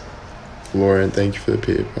happiest. Lauren, thank you for the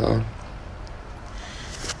PayPal.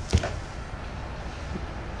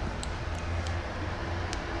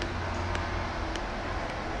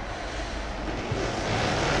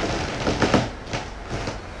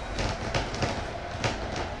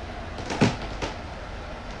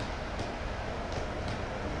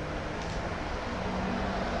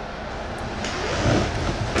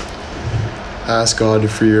 Ask God to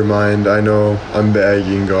free your mind. I know I'm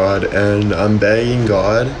begging God, and I'm begging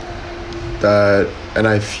God that, and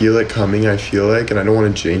I feel it coming, I feel like, and I don't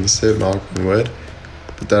want to jinx it, knock on wood,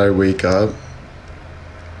 but that I wake up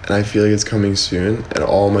and I feel like it's coming soon, and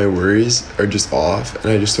all my worries are just off,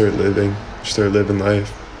 and I just start living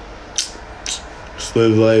life. Just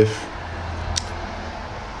live life.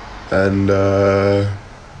 And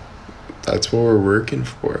that's what we're working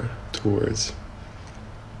towards.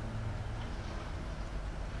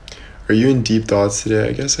 Are you in deep thoughts today?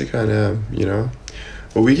 I guess I kind of am, you know?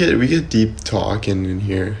 Well, we get deep talking in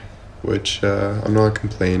here, which I'm not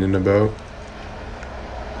complaining about.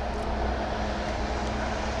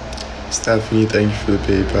 Stephanie, thank you for the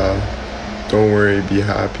PayPal. Don't worry, be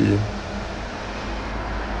happy.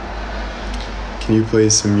 Can you play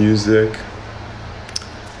some music?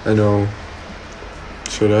 I know.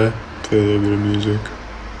 Should I play a little bit of music?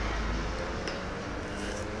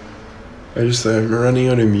 I'm running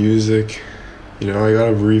out of music. You know, I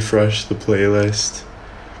gotta refresh the playlist.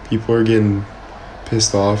 People are getting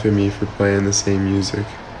pissed off at me for playing the same music,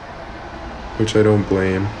 which I don't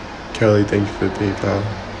blame. Kelly, thank you for the PayPal.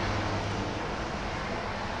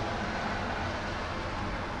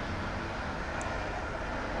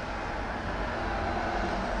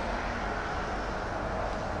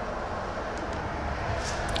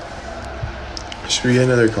 Should we get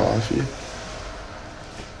another coffee?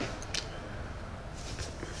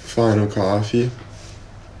 Final coffee.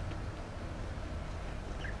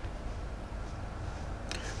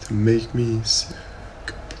 To make me sick.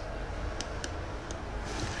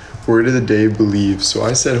 Word of the day, believe. So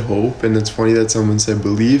I said hope, and it's funny that someone said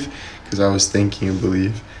believe, because I was thinking of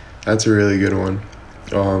believe. That's a really good one.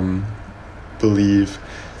 Believe.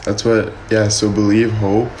 That's what, yeah, so believe,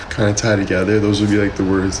 hope, kind of tie together. Those would be like the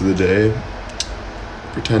words of the day.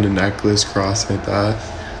 Pretend a necklace, cross like that.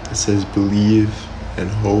 That says believe and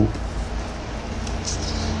hope.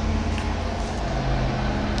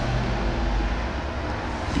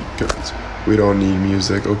 Because we don't need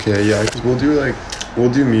music. Okay, yeah, because we'll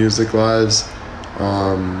do music lives.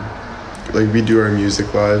 Like we do our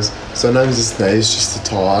music lives. Sometimes it's nice just to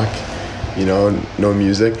talk, you know, no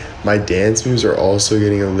music. My dance moves are also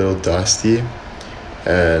getting a little dusty,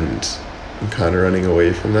 and I'm kind of running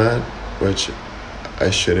away from that, which I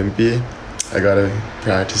shouldn't be. I gotta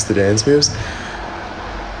practice the dance moves.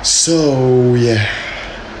 So yeah,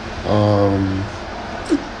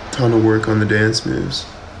 ton of work on the dance moves.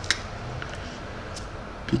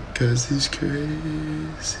 Because these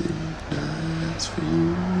crazy nights for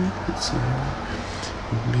you, it's all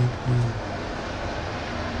make me.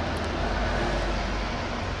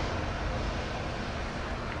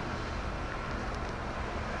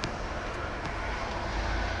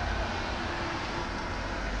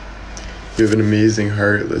 You have an amazing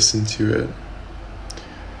heart, listen to it.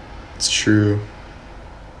 It's true.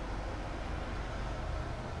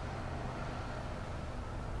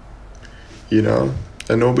 You know?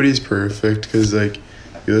 And nobody's perfect, because like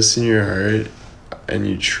you listen to your heart and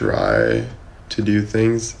you try to do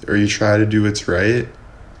things, or you try to do what's right,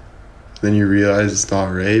 then you realize it's not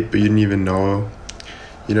right, but you didn't even know,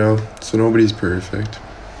 you know? So nobody's perfect.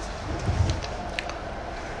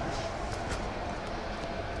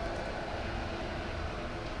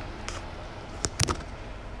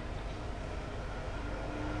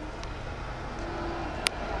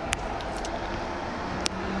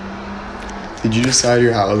 Did you decide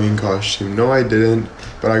your Halloween costume? No, I didn't,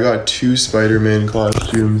 but I got 2 Spider-Man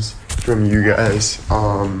costumes from you guys.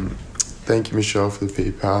 Thank you, Michelle, for the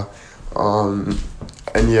PayPal.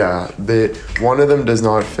 And yeah, one of them does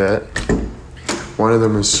not fit. One of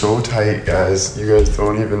them is so tight, guys. You guys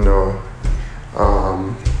don't even know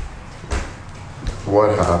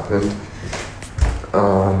what happened.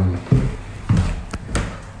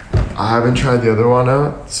 I haven't tried the other one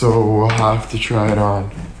out, so we'll have to try it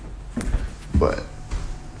on. But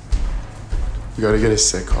we gotta get a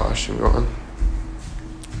sick costume going.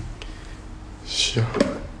 Sure.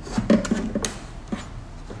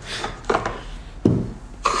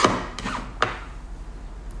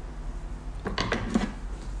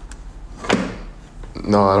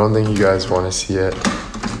 No, I don't think you guys want to see it.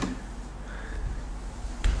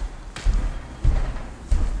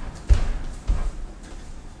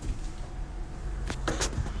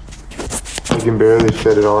 I can barely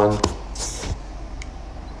fit it on.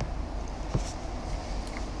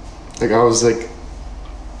 Like, I was like,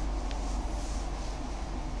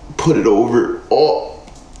 put it over. Oh!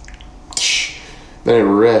 Then it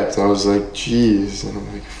ripped. I was like, jeez. And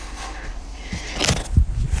I'm like,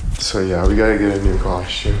 so yeah, we gotta get a new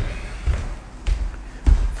costume.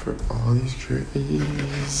 For all these crazy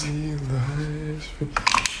lives.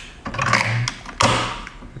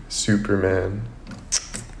 Superman.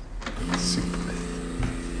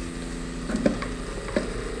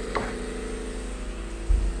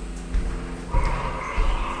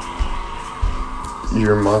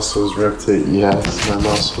 Your muscles ripped it. Yes, my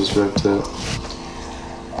muscles ripped it.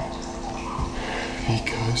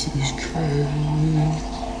 Because it's crazy.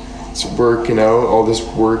 It's working out, all this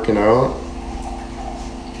working out.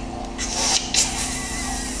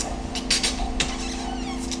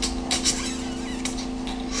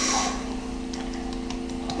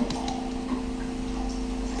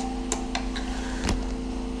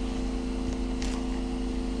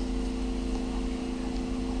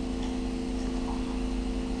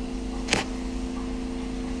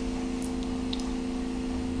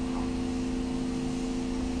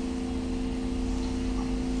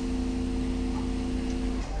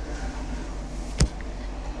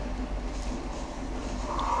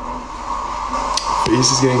 Face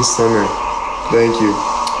is getting slimmer. Thank you.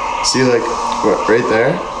 See, like, what, right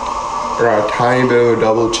there? Or a tiny bit of a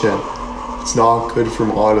double chin. It's not good for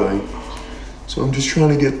modeling. So I'm just trying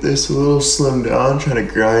to get this a little slimmed down, trying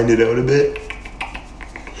to grind it out a bit.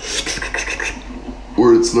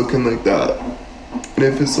 Where it's looking like that. And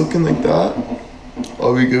if it's looking like that,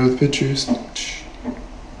 I'll be good with pictures.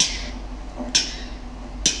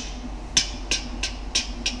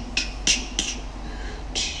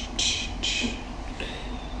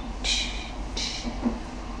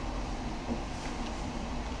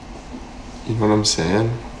 You know what I'm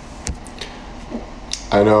saying?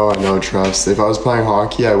 I know, trust. If I was playing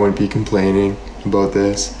hockey, I wouldn't be complaining about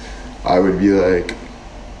this. I would be like,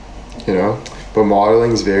 you know? But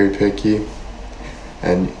modeling is very picky,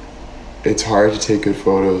 and it's hard to take good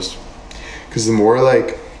photos. Because the more,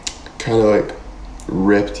 like, kind of, like,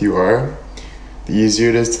 ripped you are, the easier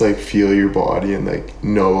it is to, like, feel your body and, like,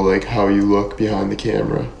 know, like, how you look behind the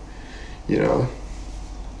camera, you know?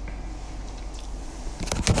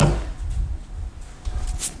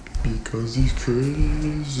 Because he's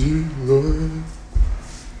crazy love.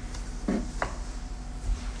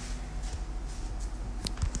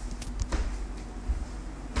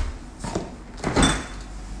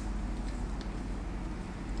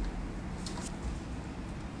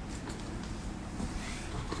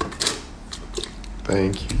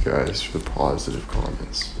 Thank you guys for the positive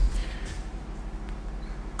comments.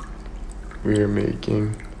 We are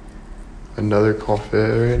making another coffee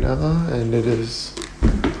right now, and it is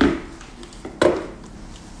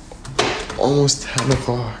almost 10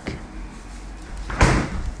 o'clock.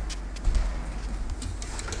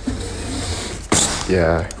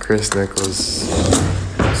 Yeah, Chris Nichols,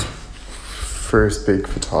 first big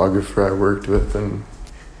photographer I worked with, and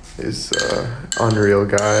is unreal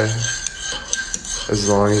guy. As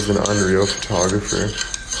long as an unreal photographer.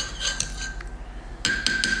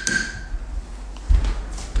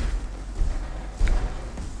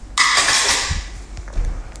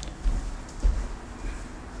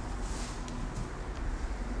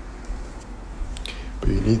 But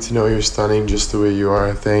you need to know you're stunning just the way you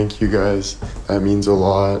are. Thank you guys. That means a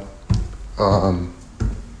lot.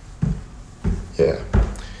 Yeah.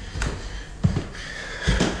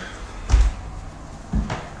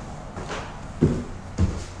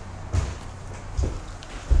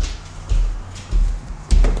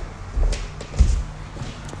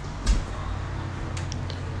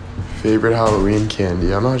 Favorite Halloween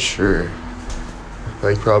candy? I'm not sure.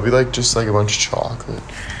 Like, probably like just like a bunch of chocolate.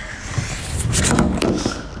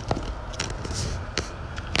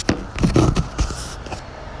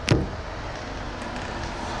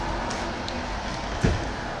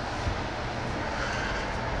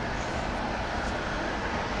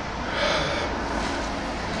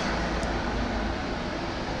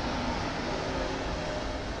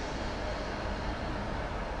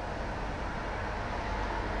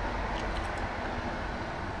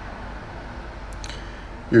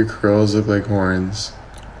 Your curls look like horns.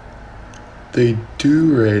 They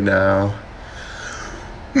do right now.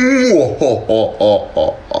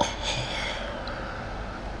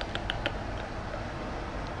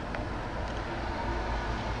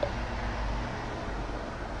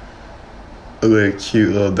 Look like a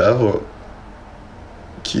cute little devil.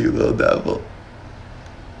 Cute little devil.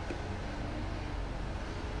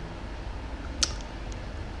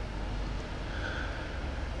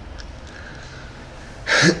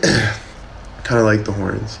 Kind of like the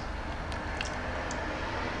horns.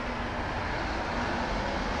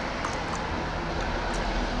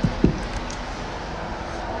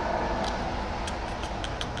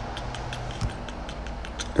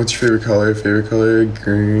 What's your favorite color? Favorite color?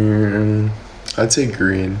 Green. I'd say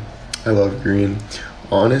green. I love green.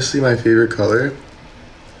 Honestly, my favorite color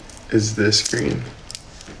is this green.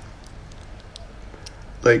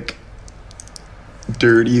 Like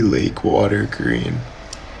dirty lake water green.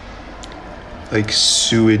 Like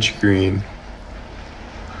sewage green.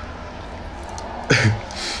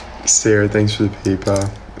 Sarah, thanks for the PayPal.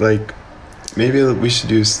 Like, maybe we should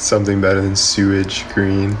do something better than sewage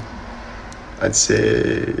green. I'd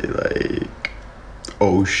say like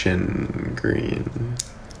ocean green.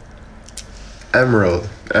 Emerald.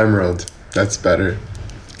 Emerald. That's better.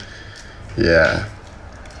 Yeah.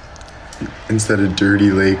 Instead of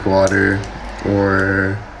dirty lake water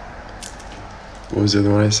or what was the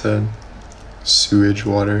other one I said? Sewage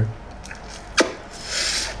water.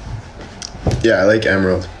 Yeah, I like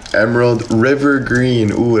emerald. Emerald. River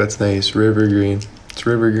green. Ooh, that's nice. River green. It's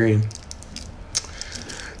river green.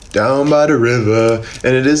 Down by the river.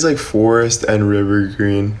 And it is like forest and river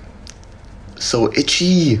green. So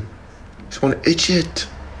itchy. Just want to itch it.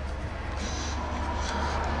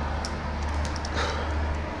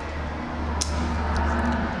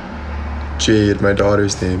 Jade, my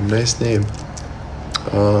daughter's name. Nice name.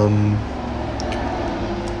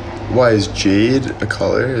 Why is jade a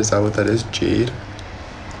color? Is that what that is? Jade?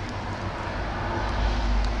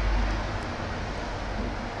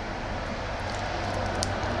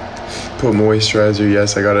 Put moisturizer.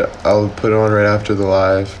 Yes, I got it. I'll put it on right after the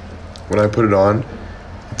live. When I put it on,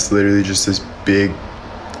 it's literally just this big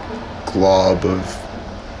glob of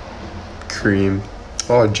cream.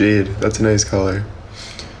 Oh, jade. That's a nice color.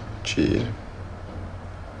 Jade.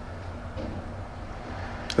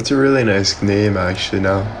 That's a really nice name, actually,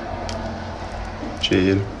 now.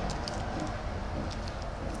 Jade.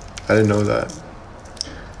 I didn't know that.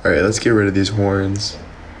 Alright, let's get rid of these horns.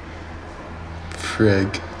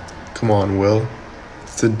 Frig. Come on, Will.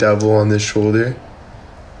 It's the devil on this shoulder.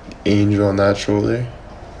 Angel on that shoulder.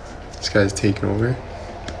 This guy's taking over.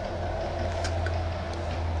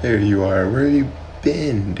 There you are. Where have you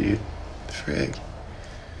been, dude? Frig.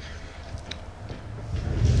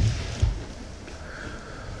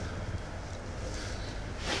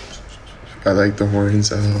 I like the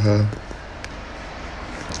horns.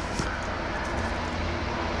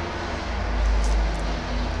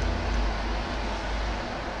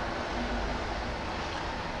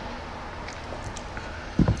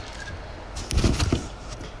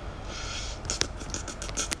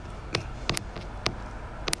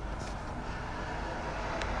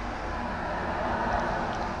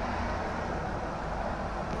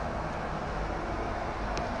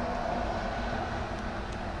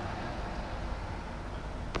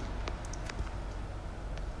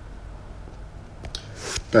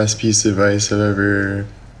 Best piece of advice I've ever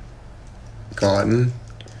gotten.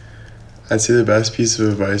 I'd say the best piece of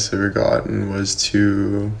advice I've ever gotten was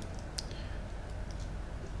to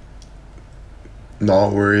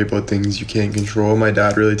not worry about things you can't control. My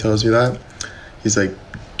dad really tells me that. He's like,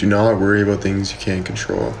 do not worry about things you can't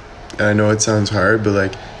control. And I know it sounds hard, but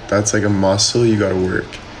like that's like a muscle you gotta work.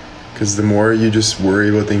 Because the more you just worry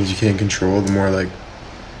about things you can't control, the more like,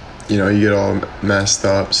 you know, you get all messed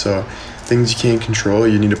up. So things you can't control,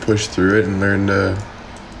 you need to push through it and learn to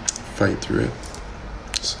fight through it.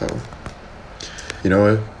 So, you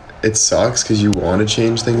know, it sucks because you want to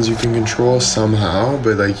change things you can control somehow,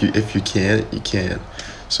 but like if you can't, you can't.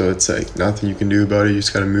 So it's like nothing you can do about it. You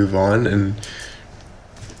just gotta move on and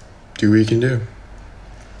do what you can do.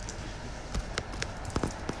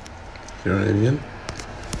 You know what I mean?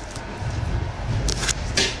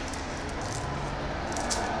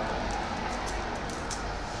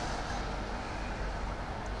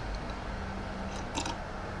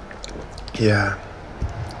 Yeah.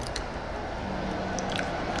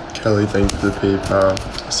 Kelly, thank you for the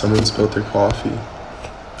PayPal. Someone spilled their coffee.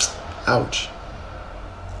 Ouch.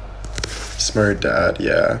 Smart dad,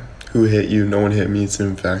 yeah. Who hit you? No one hit me. It's an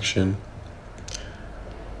infection.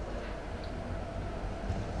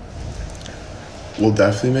 We'll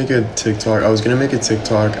definitely make a TikTok. I was gonna make a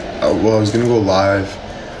TikTok. I was gonna go live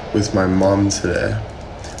with my mom today,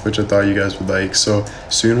 which I thought you guys would like. So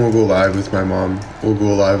soon we'll go live with my mom. We'll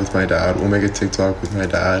go live with my dad. We'll make a TikTok with my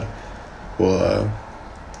dad. We'll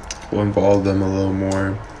involve them a little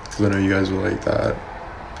more because I know you guys will like that.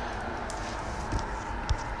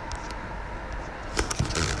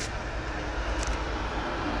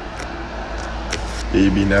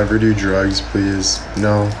 Baby, never do drugs, please.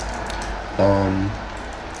 No.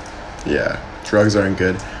 Yeah, drugs aren't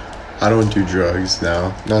good. I don't do drugs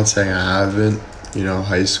now. Not saying I haven't, you know,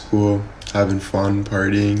 high school, having fun,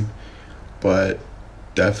 partying, but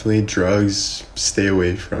definitely drugs, stay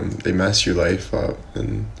away from. They mess your life up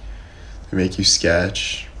and they make you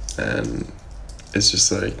sketch, and it's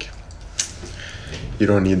just like, you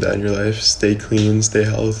don't need that in your life. Stay clean, stay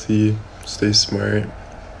healthy, stay smart.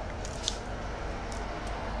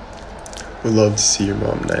 Would love to see your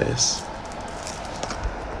mom nice.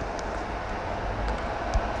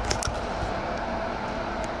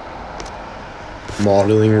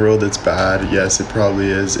 Modeling world, it's bad. Yes, it probably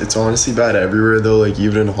is. It's honestly bad everywhere though, like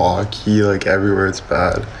even in hockey, like everywhere it's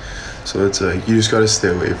bad. So it's like, you just gotta stay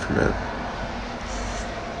away from it.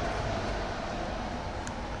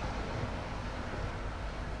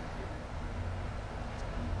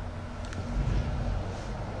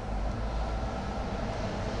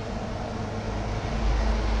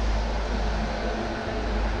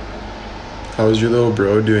 How's your little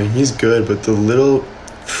bro doing? He's good, but the little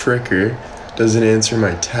fricker doesn't answer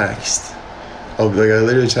my text. I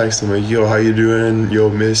literally text him like, yo, how you doing? Yo,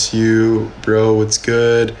 miss you, bro, what's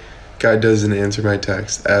good? Guy doesn't answer my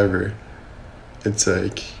text ever. It's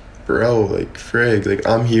like, bro, like, frig, like,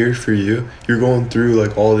 I'm here for you. You're going through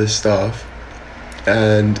like all this stuff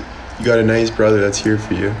and you got a nice brother that's here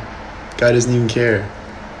for you. Guy doesn't even care.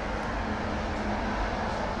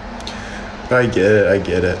 But I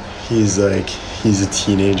get it. He's a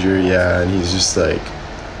teenager, yeah, and he's just like,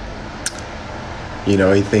 you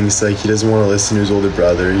know, he thinks like he doesn't want to listen to his older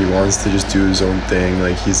brother. He wants to just do his own thing.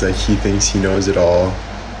 Like, he's like, he thinks he knows it all.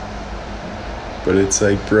 But it's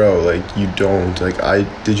like, bro, like, you don't.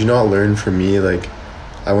 Like, did you not learn from me? Like,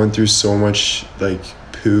 I went through so much, like,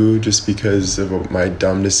 poo just because of my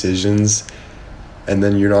dumb decisions. And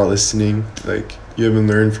then you're not listening. Like, you haven't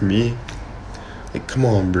learned from me. Like, come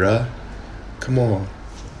on, bruh. Come on.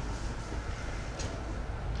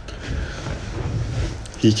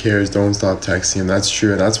 He cares, don't stop texting him. That's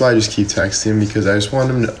true, and that's why I just keep texting him, because I just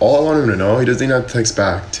want him to, all I want him to know, he doesn't even have to text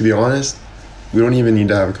back. To be honest, we don't even need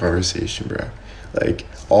to have a conversation, bro. Like,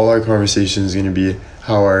 all our conversation is gonna be,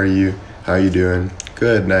 how are you? How you doing?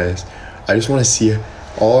 Good, nice. I just want to see,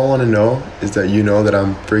 all I want to know is that you know that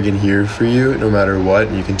I'm friggin' here for you no matter what,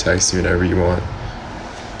 and you can text me whenever you want.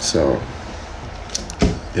 So,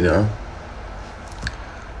 you know?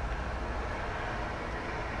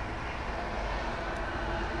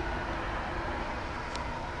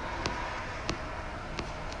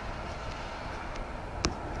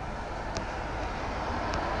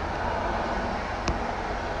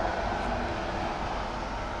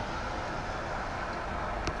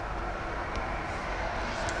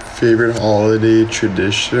 Favorite holiday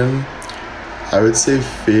tradition? I would say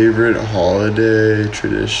favorite holiday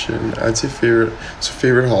tradition. I'd say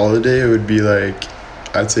favorite holiday would be like,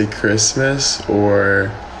 I'd say Christmas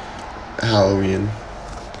or Halloween.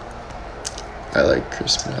 I like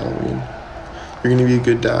Christmas, Halloween. You're gonna be a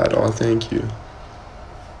good dad. Oh, thank you.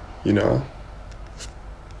 You know?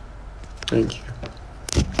 Thank you.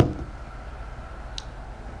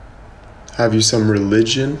 Have you some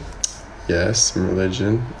religion? Yes, some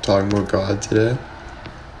religion. Talking about God today.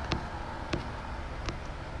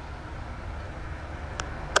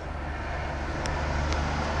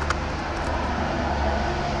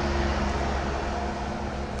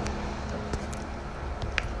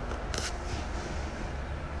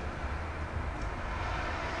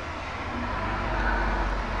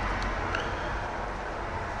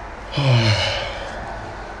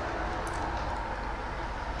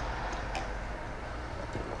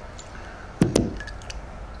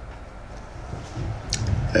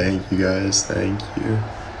 Thank you guys, thank you.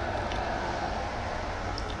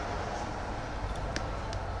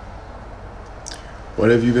 What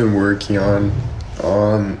have you been working on?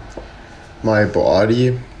 My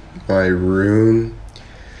body, my room,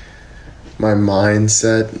 my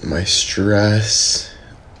mindset, my stress.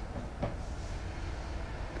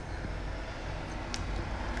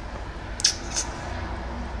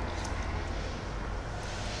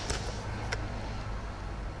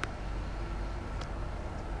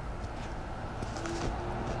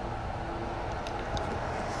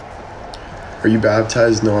 Are you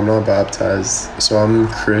baptized? No, I'm not baptized. So I'm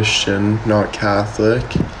Christian, not Catholic.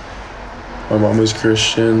 My mom was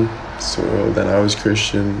Christian, so then I was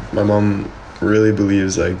Christian. My mom really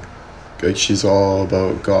believes like she's all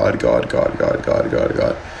about God.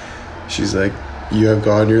 She's like, you have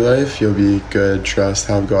God in your life, you'll be good, trust,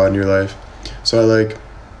 have God in your life. So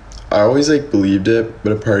I always like believed it,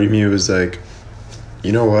 but a part of me was like,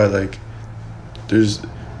 you know what, like there's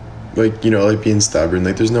like, you know, like being stubborn,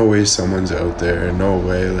 like there's no way someone's out there, no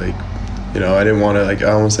way, like, you know, I didn't want to, like,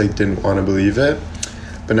 I almost like didn't want to believe it.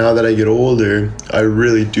 But now that I get older, I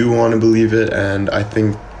really do want to believe it, and I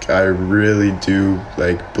think I really do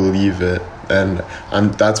like believe it, and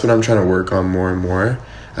that's what I'm trying to work on more and more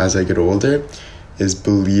as I get older, is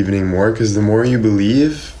believing more, because the more you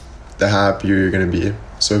believe, the happier you're gonna be.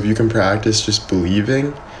 So if you can practice just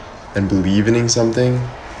believing and believing in something,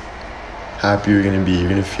 happy you're gonna be. You're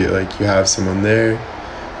gonna feel like you have someone there,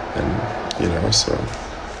 and you know, so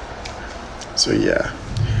yeah.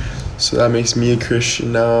 So that makes me a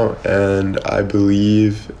Christian now, and I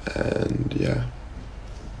believe, and yeah.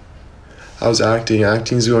 How's acting?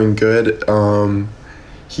 Acting's going good. My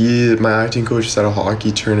acting coach is at a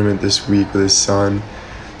hockey tournament this week with his son,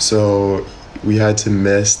 so we had to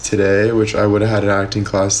miss today, which I would have had an acting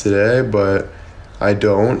class today, but I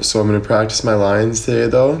don't. So I'm gonna practice my lines today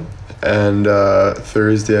though. And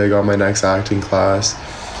Thursday I got my next acting class,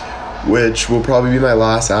 which will probably be my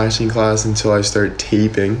last acting class until I start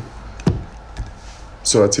taping.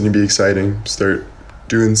 So that's going to be exciting. Start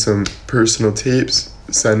doing some personal tapes,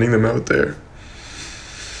 sending them out there.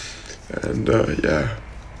 And yeah.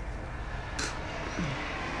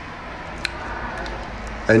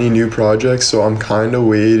 Any new projects? So I'm kind of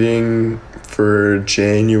waiting for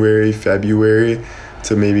January, February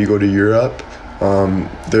to maybe go to Europe.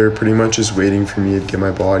 They're pretty much just waiting for me to get my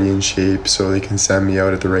body in shape so they can send me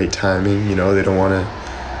out at the right timing. You know, they don't want to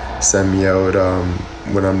send me out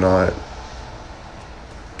when I'm not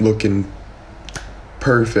looking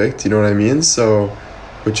perfect, you know what I mean? So,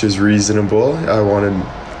 which is reasonable. I want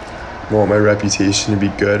my reputation to be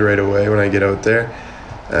good right away when I get out there.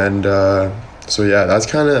 And so yeah, that's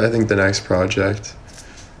kind of, I think, the next project.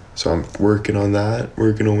 So I'm working on that,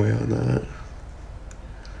 working away on that.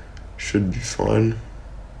 Should be fun.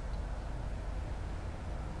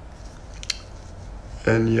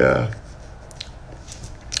 And yeah.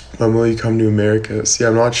 When will you come to America? See,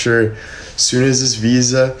 I'm not sure. As soon as this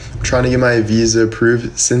visa, I'm trying to get my visa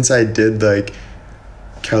approved. Since I did like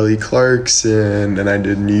Kelly Clarkson and I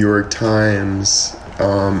did New York Times,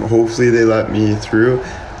 hopefully they let me through.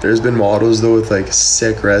 There's been models though with like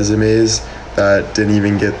sick resumes that didn't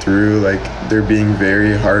even get through. Like they're being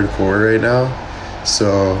very hardcore right now.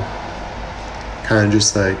 So kind of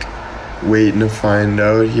just like waiting to find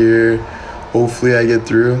out here. Hopefully I get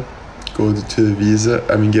through, go to the visa,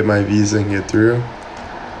 get my visa and get through,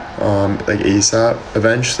 like ASAP.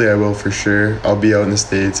 Eventually I will for sure. I'll be out in the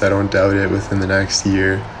States, I don't doubt it, within the next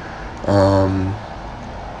year.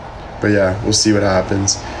 But yeah, we'll see what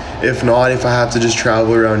happens. If not, if I have to just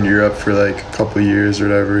travel around Europe for like a couple of years or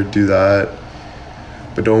whatever, do that.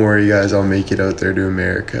 But don't worry guys, I'll make it out there to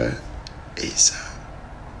America ASAP.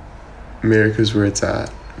 America's where it's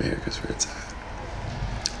at. America's where it's at.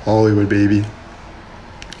 Hollywood, baby.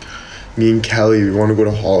 Me and Kelly, we want to go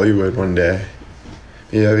to Hollywood one day.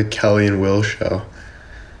 Maybe have a Kelly and Will show.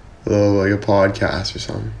 A little, like a podcast or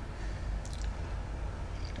something.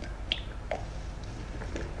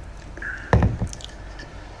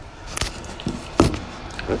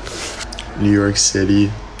 New York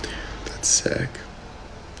City. That's sick.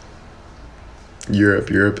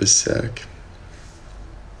 Europe is sick.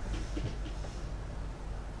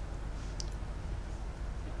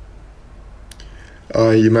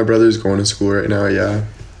 My brother's going to school right now, yeah.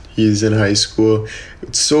 He's in high school.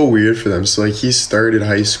 It's so weird for them. So, like, he started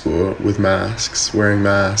high school with masks, wearing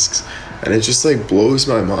masks. And it just, like, blows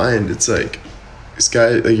my mind. It's like, this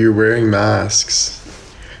guy, like, you're wearing masks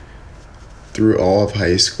through all of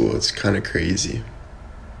high school. It's kind of crazy.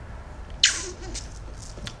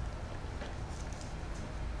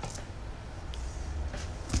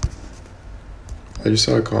 I just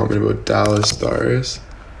saw a comment about Dallas Stars,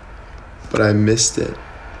 but I missed it.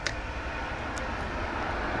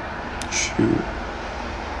 Shoot.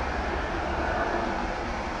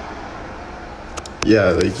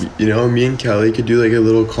 Yeah, like, you know, me and Kelly could do like a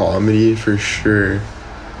little comedy for sure.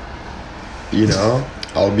 You know,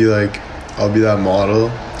 I'll be that model,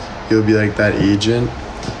 he'll be like that agent,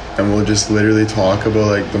 and we'll just literally talk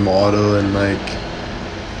about like the model and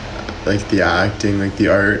like the acting, like the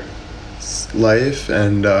art life,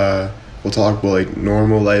 and we'll talk about like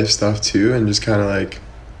normal life stuff too, and just kind of like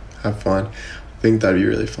have fun. I think that'd be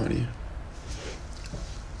really funny.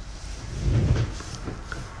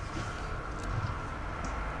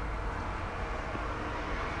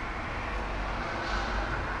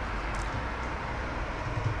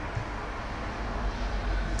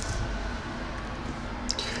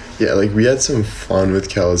 Yeah, like we had some fun with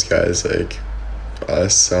Kel's guys, like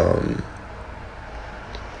us,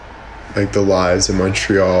 like the lives in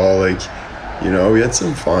Montreal, like, you know, we had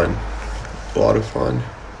some fun, a lot of fun.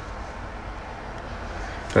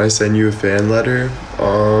 Can I send you a fan letter?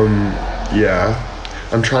 Yeah,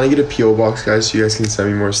 I'm trying to get a PO box, guys, so you guys can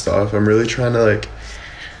send me more stuff. I'm really trying to like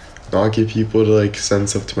not get people to like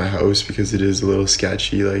send stuff to my house because it is a little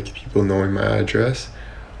sketchy, like people knowing my address.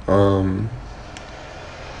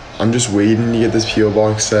 I'm just waiting to get this PO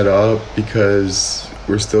box set up because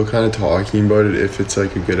we're still kind of talking about it, if it's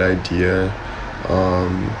like a good idea.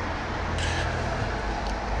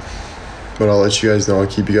 But I'll let you guys know. I'll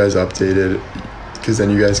keep you guys updated, because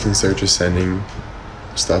then you guys can start just sending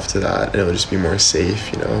stuff to that, and it'll just be more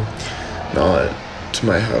safe, you know, not to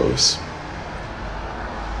my house.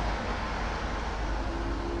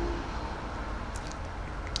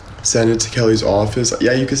 Send it to Kelly's office.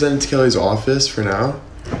 Yeah, you can send it to Kelly's office for now.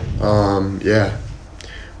 Yeah,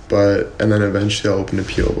 and then eventually I'll open a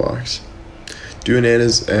PO box. Do an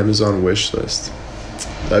Amazon wish list.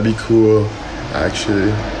 That'd be cool,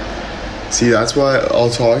 actually. See, that's why I'll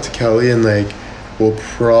talk to Kelly, and like we'll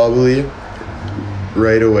probably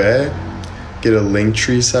right away get a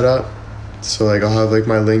Linktree set up. So like I'll have like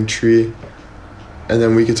my Linktree, and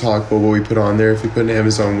then we could talk about what we put on there. If we put an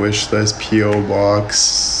Amazon wish list, PO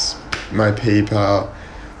box, my PayPal,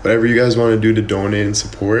 whatever you guys want to do to donate and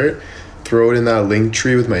support, throw it in that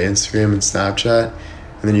Linktree with my Instagram and Snapchat,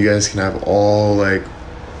 and then you guys can have all like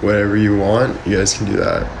whatever you want. You guys can do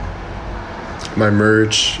that. My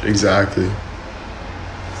merch, exactly.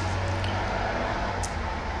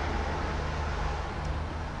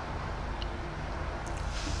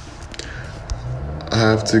 I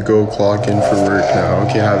have to go clock in for work now.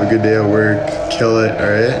 Okay, have a good day at work. Kill it,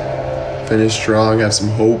 alright? Finish strong, have some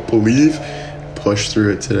hope, believe. Push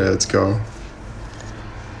through it today. Let's go.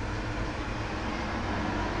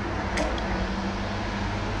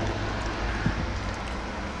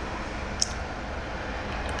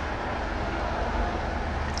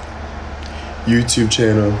 YouTube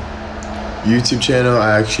channel.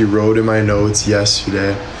 I actually wrote in my notes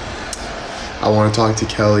yesterday. I want to talk to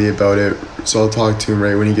Kelly about it, so I'll talk to him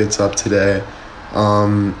right when he gets up today.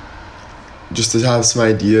 Just to have some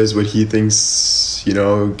ideas, what he thinks, you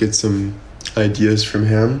know, get some ideas from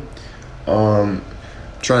him.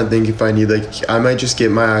 Trying to think if I need, like, I might just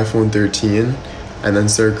get my iPhone 13 and then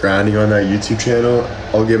start grinding on that YouTube channel.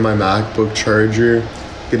 I'll get my MacBook charger,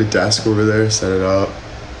 get a desk over there, set it up,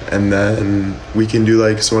 and then we can do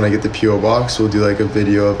like, so when I get the PO box, we'll do like a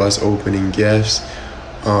video of us opening gifts.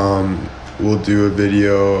 We'll do a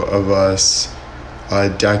video of us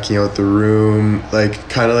decking out the room, like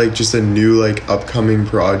kind of like just a new like upcoming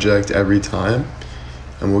project every time,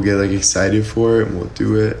 and we'll get like excited for it, and we'll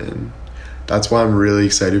do it. And that's why I'm really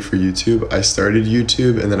excited for YouTube. I started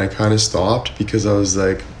YouTube and then I kind of stopped because I was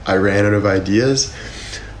like, I ran out of ideas.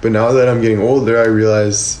 But now that I'm getting older, I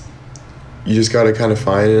realize you just gotta kind of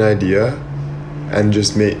find an idea and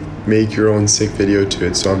just make your own sick video to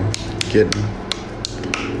it. So I'm getting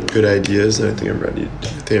good ideas, and I think I'm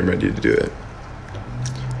ready to do it.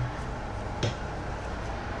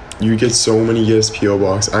 You get so many gifts, PO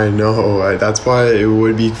box. I know. That's why it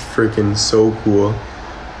would be freaking so cool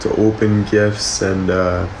to open gifts, and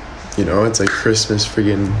you know, it's like Christmas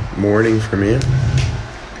friggin' morning for me,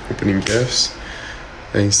 opening gifts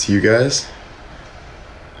thanks to you guys.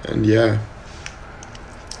 And yeah,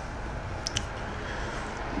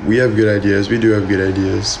 we have good ideas. We do have good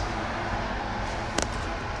ideas.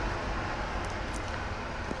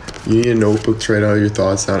 You need a notebook to write all your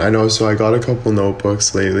thoughts down. I know, so I got a couple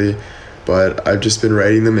notebooks lately, but I've just been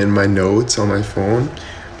writing them in my notes on my phone.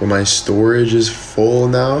 But my storage is full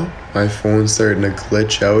now. My phone's starting to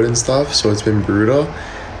glitch out and stuff, so it's been brutal.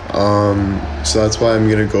 So that's why I'm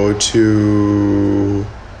gonna go to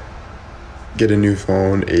get a new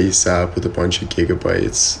phone ASAP with a bunch of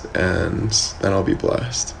gigabytes, and then I'll be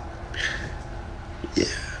blessed. Yeah.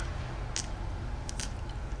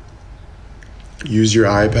 Use your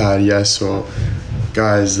iPad, yes. So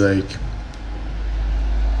guys, like,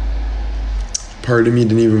 part of me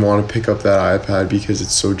didn't even want to pick up that iPad because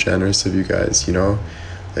it's so generous of you guys, you know?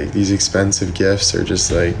 Like, these expensive gifts are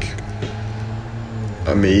just like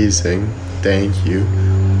amazing. Thank you.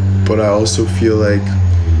 But I also feel like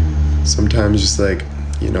sometimes just like,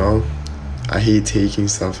 you know, I hate taking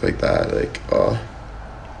stuff like that. Like, oh.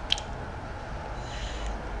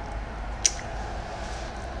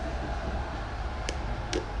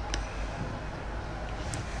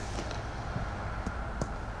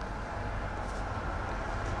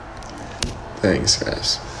 Thanks,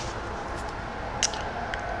 guys.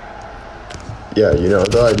 Yeah, you know,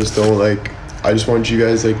 though, I just don't like, I just want you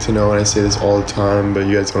guys like to know, and I say this all the time, but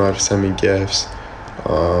you guys don't have to send me gifts.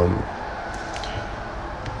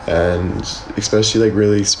 And especially like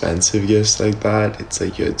really expensive gifts like that, it's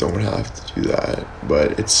like you don't have to do that,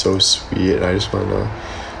 but it's so sweet, and I just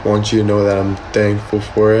want you to know that I'm thankful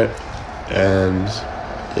for it. And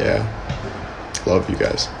yeah, love you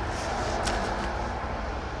guys.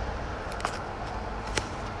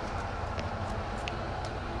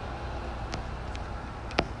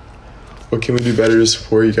 What can we do better to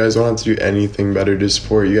support you guys? Don't have to do anything better to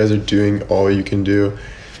support. You guys are doing all you can do.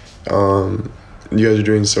 You guys are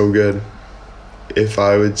doing so good. If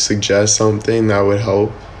I would suggest something that would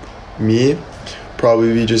help me,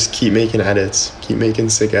 probably be just keep making edits. Keep making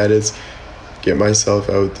sick edits. Get myself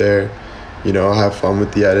out there. You know, have fun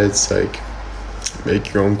with the edits. Like,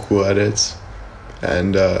 make your own cool edits.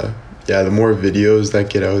 And yeah, the more videos that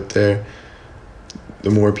get out there, the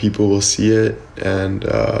more people will see it. And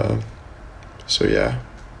so yeah,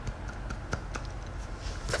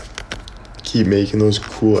 keep making those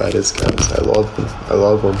cool edits, guys. I love them. I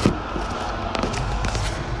love them.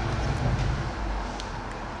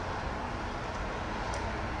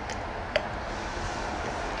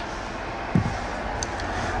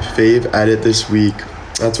 Fave edit this week.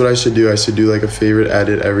 That's what I should do. I should do like a favorite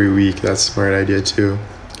edit every week. That's a smart idea too.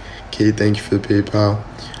 Kate, thank you for the PayPal.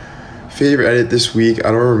 Favorite edit this week.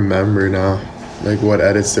 I don't remember now, like what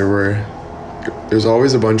edits there were. There's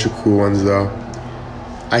always a bunch of cool ones though.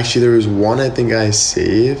 Actually, there was one I think I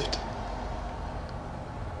saved.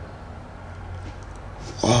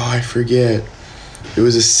 Oh, I forget. It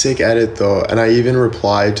was a sick edit though, and I even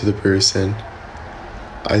replied to the person.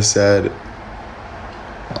 I said,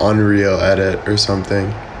 unreal edit or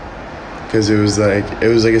something. Because it was like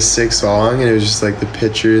a sick song, and it was just like the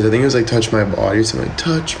pictures. I think it was like Touch My Body, something like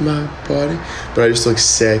Touch My Body. But I just looked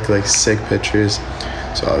sick, like sick pictures.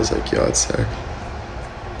 So I was like, yo, it's sick.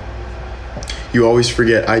 You always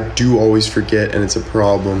forget. I do always forget, and it's a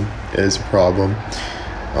problem. It is a problem.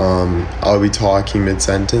 I'll be talking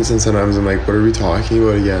mid-sentence, and sometimes I'm like, what are we talking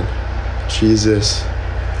about again? Jesus.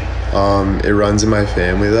 It runs in my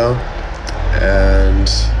family, though. And,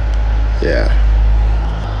 yeah.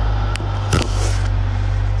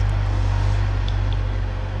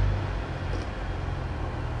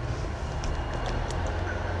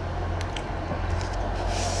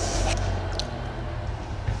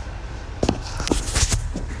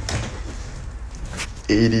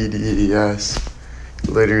 ADD, yes.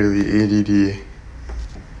 Literally ADD.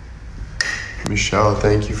 Michelle,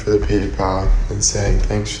 thank you for the PayPal, and saying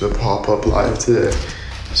thanks for the pop-up live today.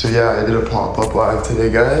 So yeah, I did a pop-up live today,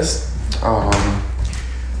 guys.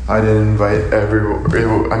 I didn't invite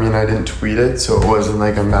everyone. I mean, I didn't tweet it, so it wasn't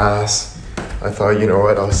like a mass. I thought, you know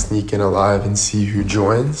what, I'll sneak in a live and see who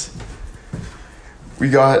joins. We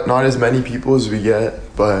got not as many people as we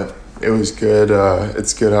get, but it was good.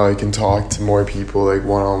 It's good how I can talk to more people like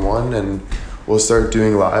one-on-one, and we'll start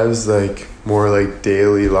doing lives, like more like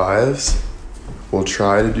daily lives. We'll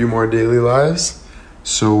try to do more daily lives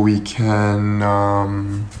so we can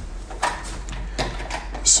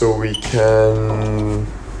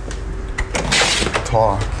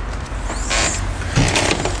talk.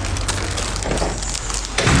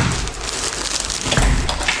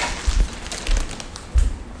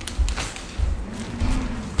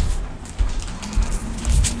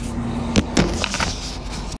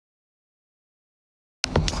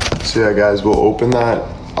 So yeah, guys, we'll open that.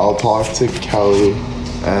 I'll talk to Kelly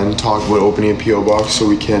and talk about opening a PO box so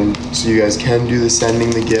you guys can do the sending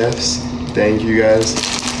the gifts. Thank you guys,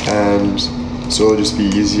 and so it'll just be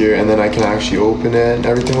easier, and then I can actually open it and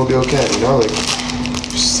everything will be okay, you know, like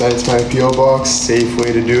just send it to my PO box, safe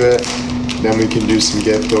way to do it, then we can do some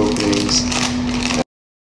gift openings.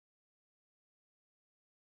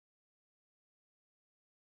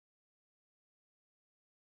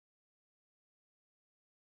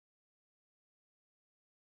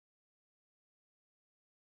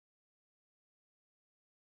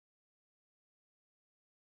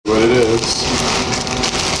 What it is.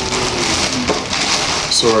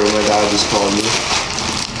 Sorry, my dad just called me.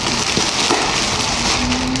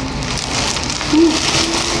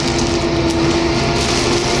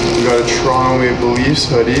 We got a Toronto Maple Leafs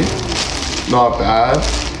hoodie. Not bad.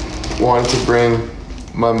 Wanted to bring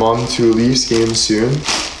my mom to a Leafs game soon,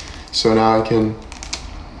 so now I can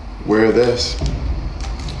wear this.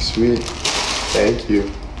 Sweet. Thank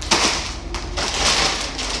you.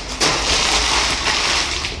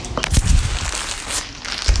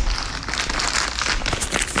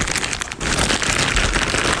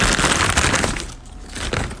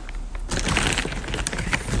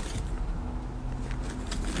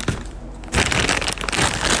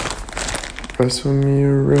 Press with me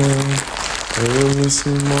around, I will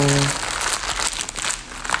listen more.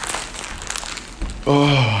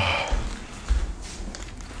 Oh.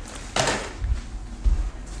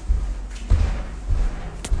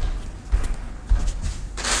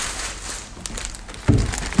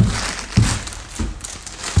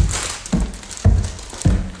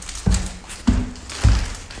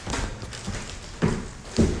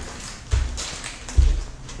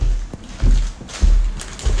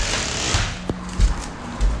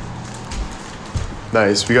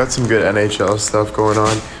 Nice, we got some good NHL stuff going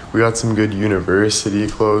on. We got some good university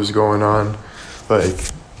clothes going on.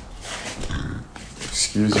 Like,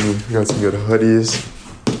 excuse me, we got some good hoodies.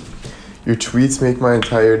 Your tweets make my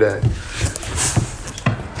entire day.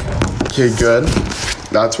 Okay, good.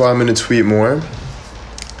 That's why I'm gonna tweet more.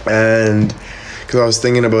 And because I was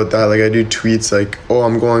thinking about that, like I do tweets like, oh,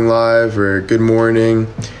 I'm going live, or good morning.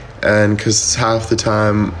 And because half the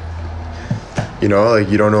time, you know, like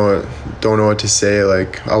you don't know what to say.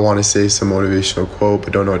 Like I want to say some motivational quote,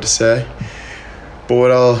 but don't know what to say. But what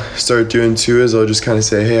I'll start doing too is I'll just kind of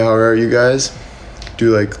say, hey, how are you guys?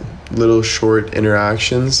 Do like little short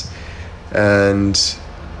interactions, and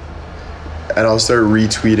I'll start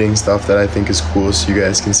retweeting stuff that I think is cool so you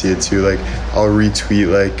guys can see it too. Like I'll retweet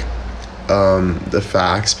like the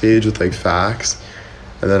facts page with like facts,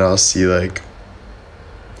 and then I'll see like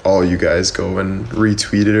all you guys go and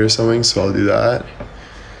retweet it or something, so I'll do that.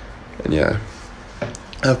 And yeah,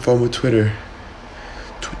 have fun with Twitter.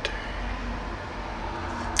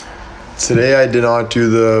 Today I did not do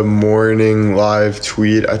the morning live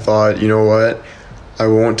tweet. I thought, you know what, I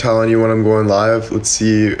won't tell anyone I'm going live. Let's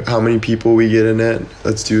see how many people we get in it.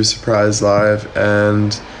 Let's do a surprise live,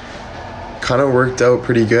 and kind of worked out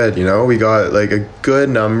pretty good, you know. We got like a good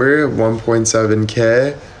number,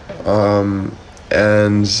 1.7K.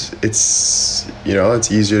 And it's, you know,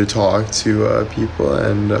 it's easier to talk to people,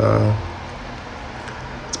 and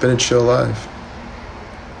it's been a chill life.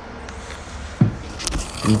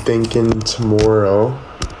 I'm thinking tomorrow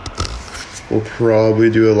we'll probably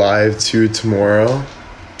do a live too tomorrow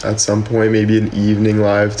at some point, maybe an evening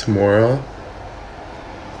live tomorrow.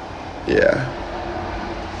 Yeah.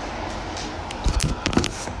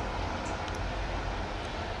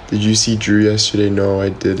 Did you see Drew yesterday? No, I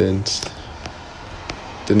didn't.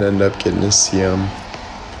 Didn't end up getting to see him.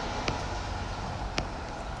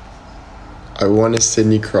 I won a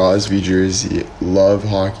Sidney Crosby jersey. Love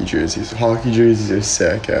hockey jerseys. Hockey jerseys are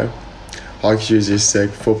sick, eh? Hockey jerseys are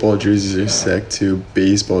sick. Football jerseys are sick too.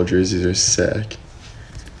 Baseball jerseys are sick.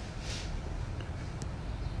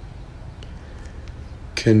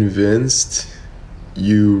 Convinced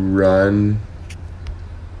you run...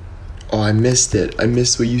 Oh, I missed it. I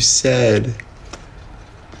missed what you said.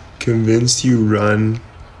 Convinced you run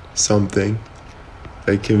something.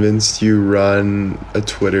 I convinced you run a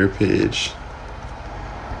Twitter page.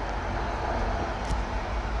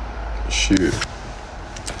 Shoot.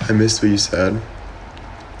 I missed what you said.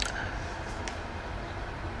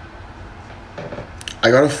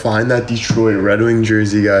 I gotta find that Detroit Red Wings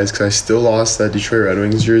jersey, guys, because I still lost that Detroit Red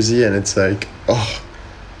Wings jersey, and it's like, oh,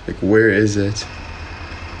 like where is it?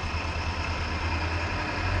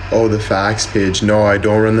 Oh, the facts page. No, I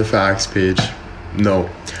don't run the facts page. No.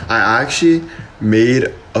 I actually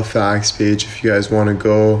made a facts page if you guys want to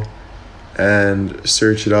go and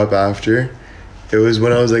search it up after. It was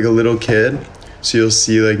when I was like a little kid. So you'll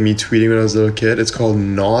see like me tweeting when I was a little kid. It's called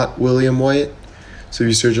Not William White. So if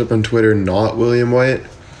you search up on Twitter, Not William White,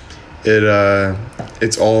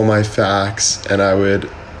 it's all my facts, and I would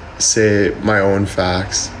say my own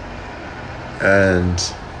facts. And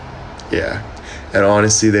yeah, and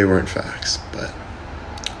honestly, they weren't facts, but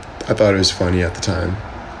I thought it was funny at the time.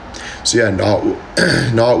 So yeah,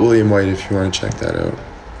 not William White if you want to check that out.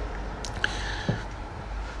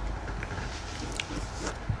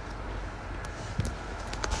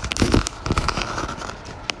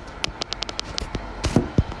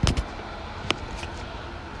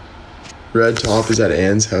 Red Top is at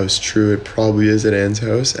Anne's house. True, it probably is at Anne's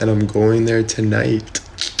house, and I'm going there tonight.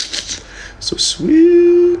 So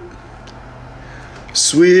sweet.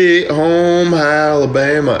 Sweet home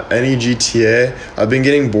Alabama. Any GTA. I've been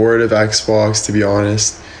getting bored of Xbox, to be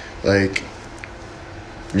honest. Like,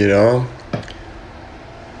 you know,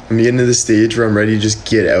 I'm getting to the stage where I'm ready to just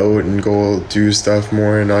get out and go do stuff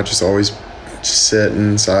more and not just always just sit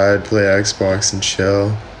inside, play Xbox and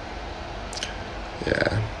chill.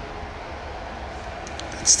 Yeah.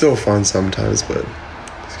 It's still fun sometimes, but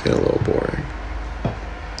it's getting a little boring.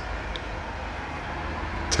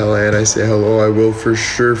 Tell Anne I say hello. I will for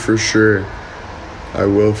sure. I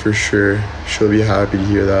will for sure. She'll be happy to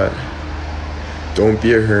hear that. Don't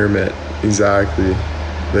be a hermit. Exactly.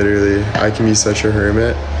 Literally. I can be such a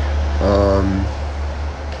hermit.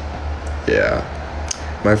 Yeah.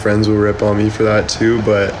 My friends will rip on me for that too,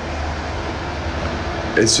 but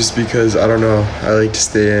it's just because, I don't know, I like to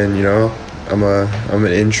stay in, you know? I'm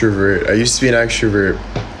an introvert. I used to be an extrovert.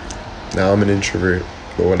 Now I'm an introvert.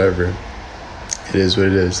 But whatever. It is what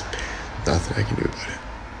it is. Nothing I can do about it.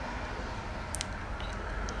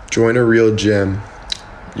 Join a real gym.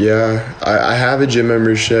 Yeah, I have a gym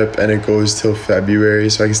membership and it goes till February,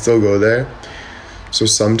 so I can still go there. So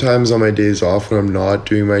sometimes on my days off when I'm not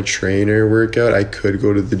doing my trainer workout, I could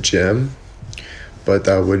go to the gym, but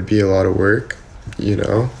that would be a lot of work, you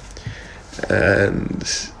know? And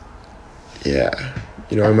yeah,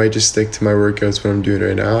 you know, I might just stick to my workouts what I'm doing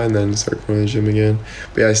right now and then start going to the gym again.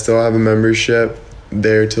 But yeah, I still have a membership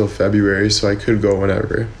there till February, so I could go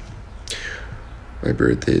whenever. My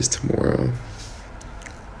birthday is tomorrow.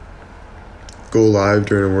 Go live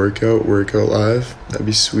during a workout live. That'd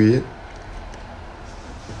be sweet.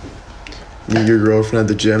 Meet your girlfriend at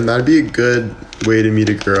the gym. That'd be a good way to meet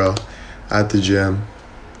a girl at the gym.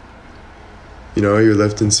 You know, you're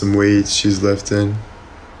lifting some weights, she's lifting.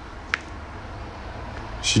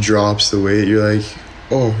 She drops the weight, you're like,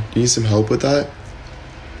 oh, do you need some help with that?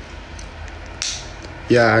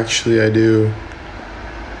 Yeah, actually I do.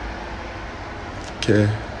 Okay.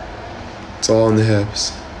 It's all in the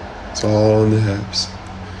hips. It's all in the hips.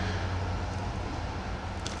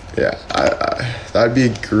 Yeah, that'd be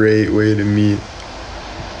a great way to meet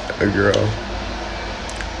a girl.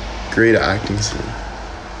 Great acting scene.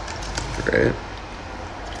 Right?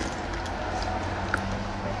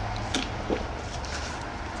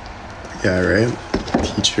 Yeah, right?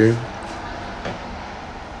 Teacher.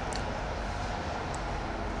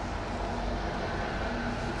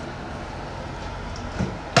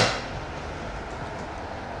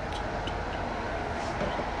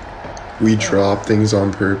 We drop things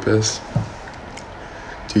on purpose.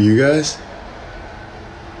 Do you guys?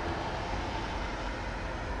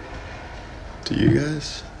 Do you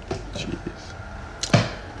guys? Jeez.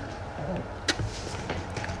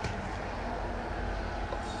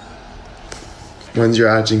 When's your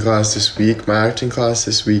acting class this week? My acting class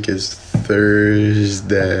this week is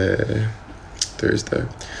Thursday.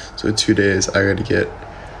 So 2 days I gotta get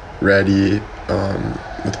ready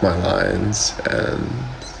with my lines and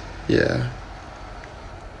yeah.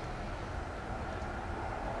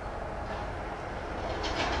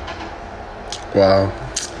 Wow.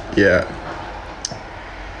 Yeah.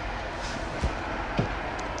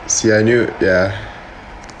 See, I knew, yeah.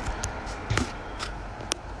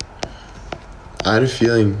 I had a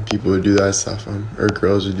feeling people would do that stuff or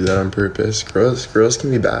girls would do that on purpose. Girls can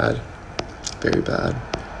be bad. Very bad.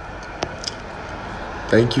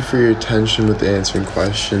 Thank you for your attention with answering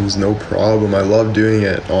questions. No problem. I love doing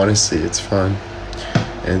it. Honestly, it's fun.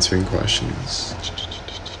 Answering questions.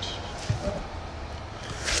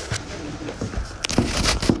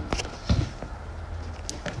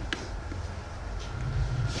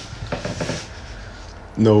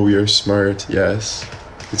 No, we are smart. Yes,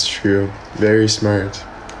 it's true. Very smart.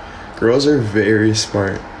 Girls are very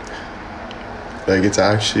smart. Like, it's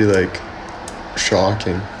actually, like,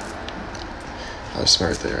 shocking how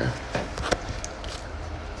smart they are.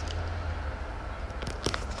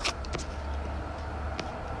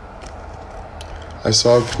 I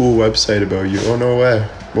saw a cool website about you. Oh, no way.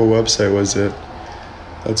 What website was it?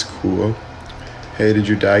 That's cool. Hey, did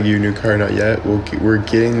your dad get your new car? Not yet. We're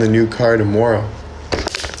getting the new car tomorrow,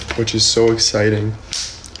 which is so exciting.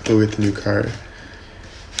 We'll get the new car.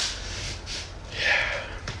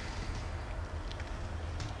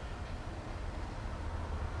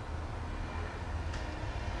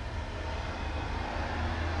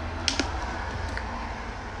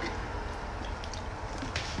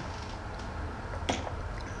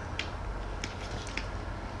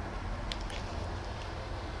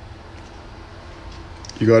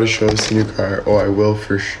 You gotta show us the new car. Oh, I will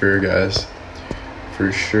for sure, guys.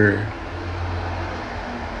 For sure.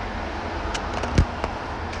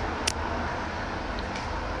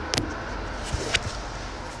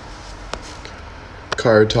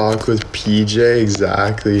 Car talk with PJ,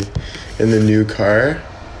 exactly. In the new car.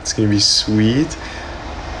 It's gonna be sweet.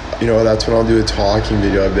 You know, that's when I'll do a talking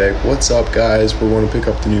video. I'll be like, what's up, guys? We're going to pick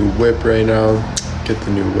up the new whip right now. Get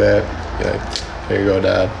the new whip. Be like, here you go,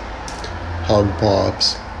 Dad. Hug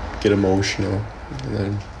pops, get emotional, and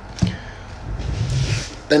then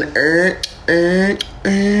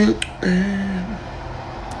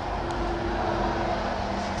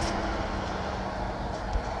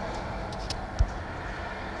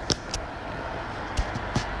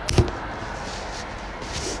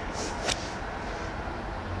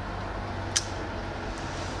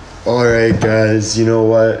Alright guys, you know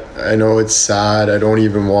what? I know it's sad. I don't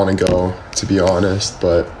even want to go, to be honest,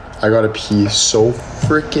 but I gotta pee so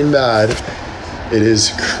freaking bad. It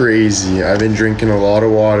is crazy. I've been drinking a lot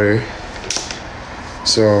of water.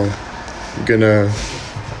 So I'm gonna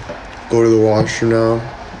go to the washroom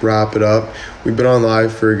now, wrap it up. We've been on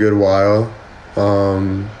live for a good while.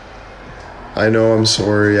 I know I'm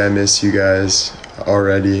sorry I miss you guys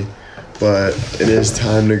already, but it is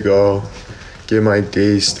time to go. Get my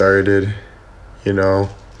day started, you know.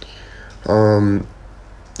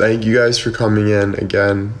 Thank you guys for coming in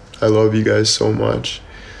again. I love you guys so much.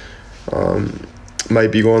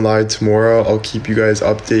 Might be going live tomorrow. I'll keep you guys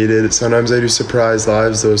updated. Sometimes I do surprise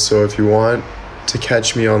lives though, so if you want to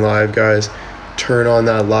catch me on live, guys, turn on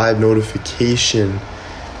that live notification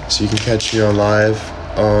so you can catch me on live.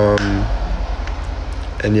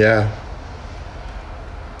 And yeah,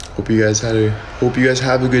 hope you guys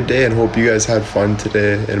have a good day, and hope you guys had fun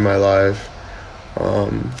today in my live.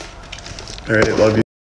 All right, love you.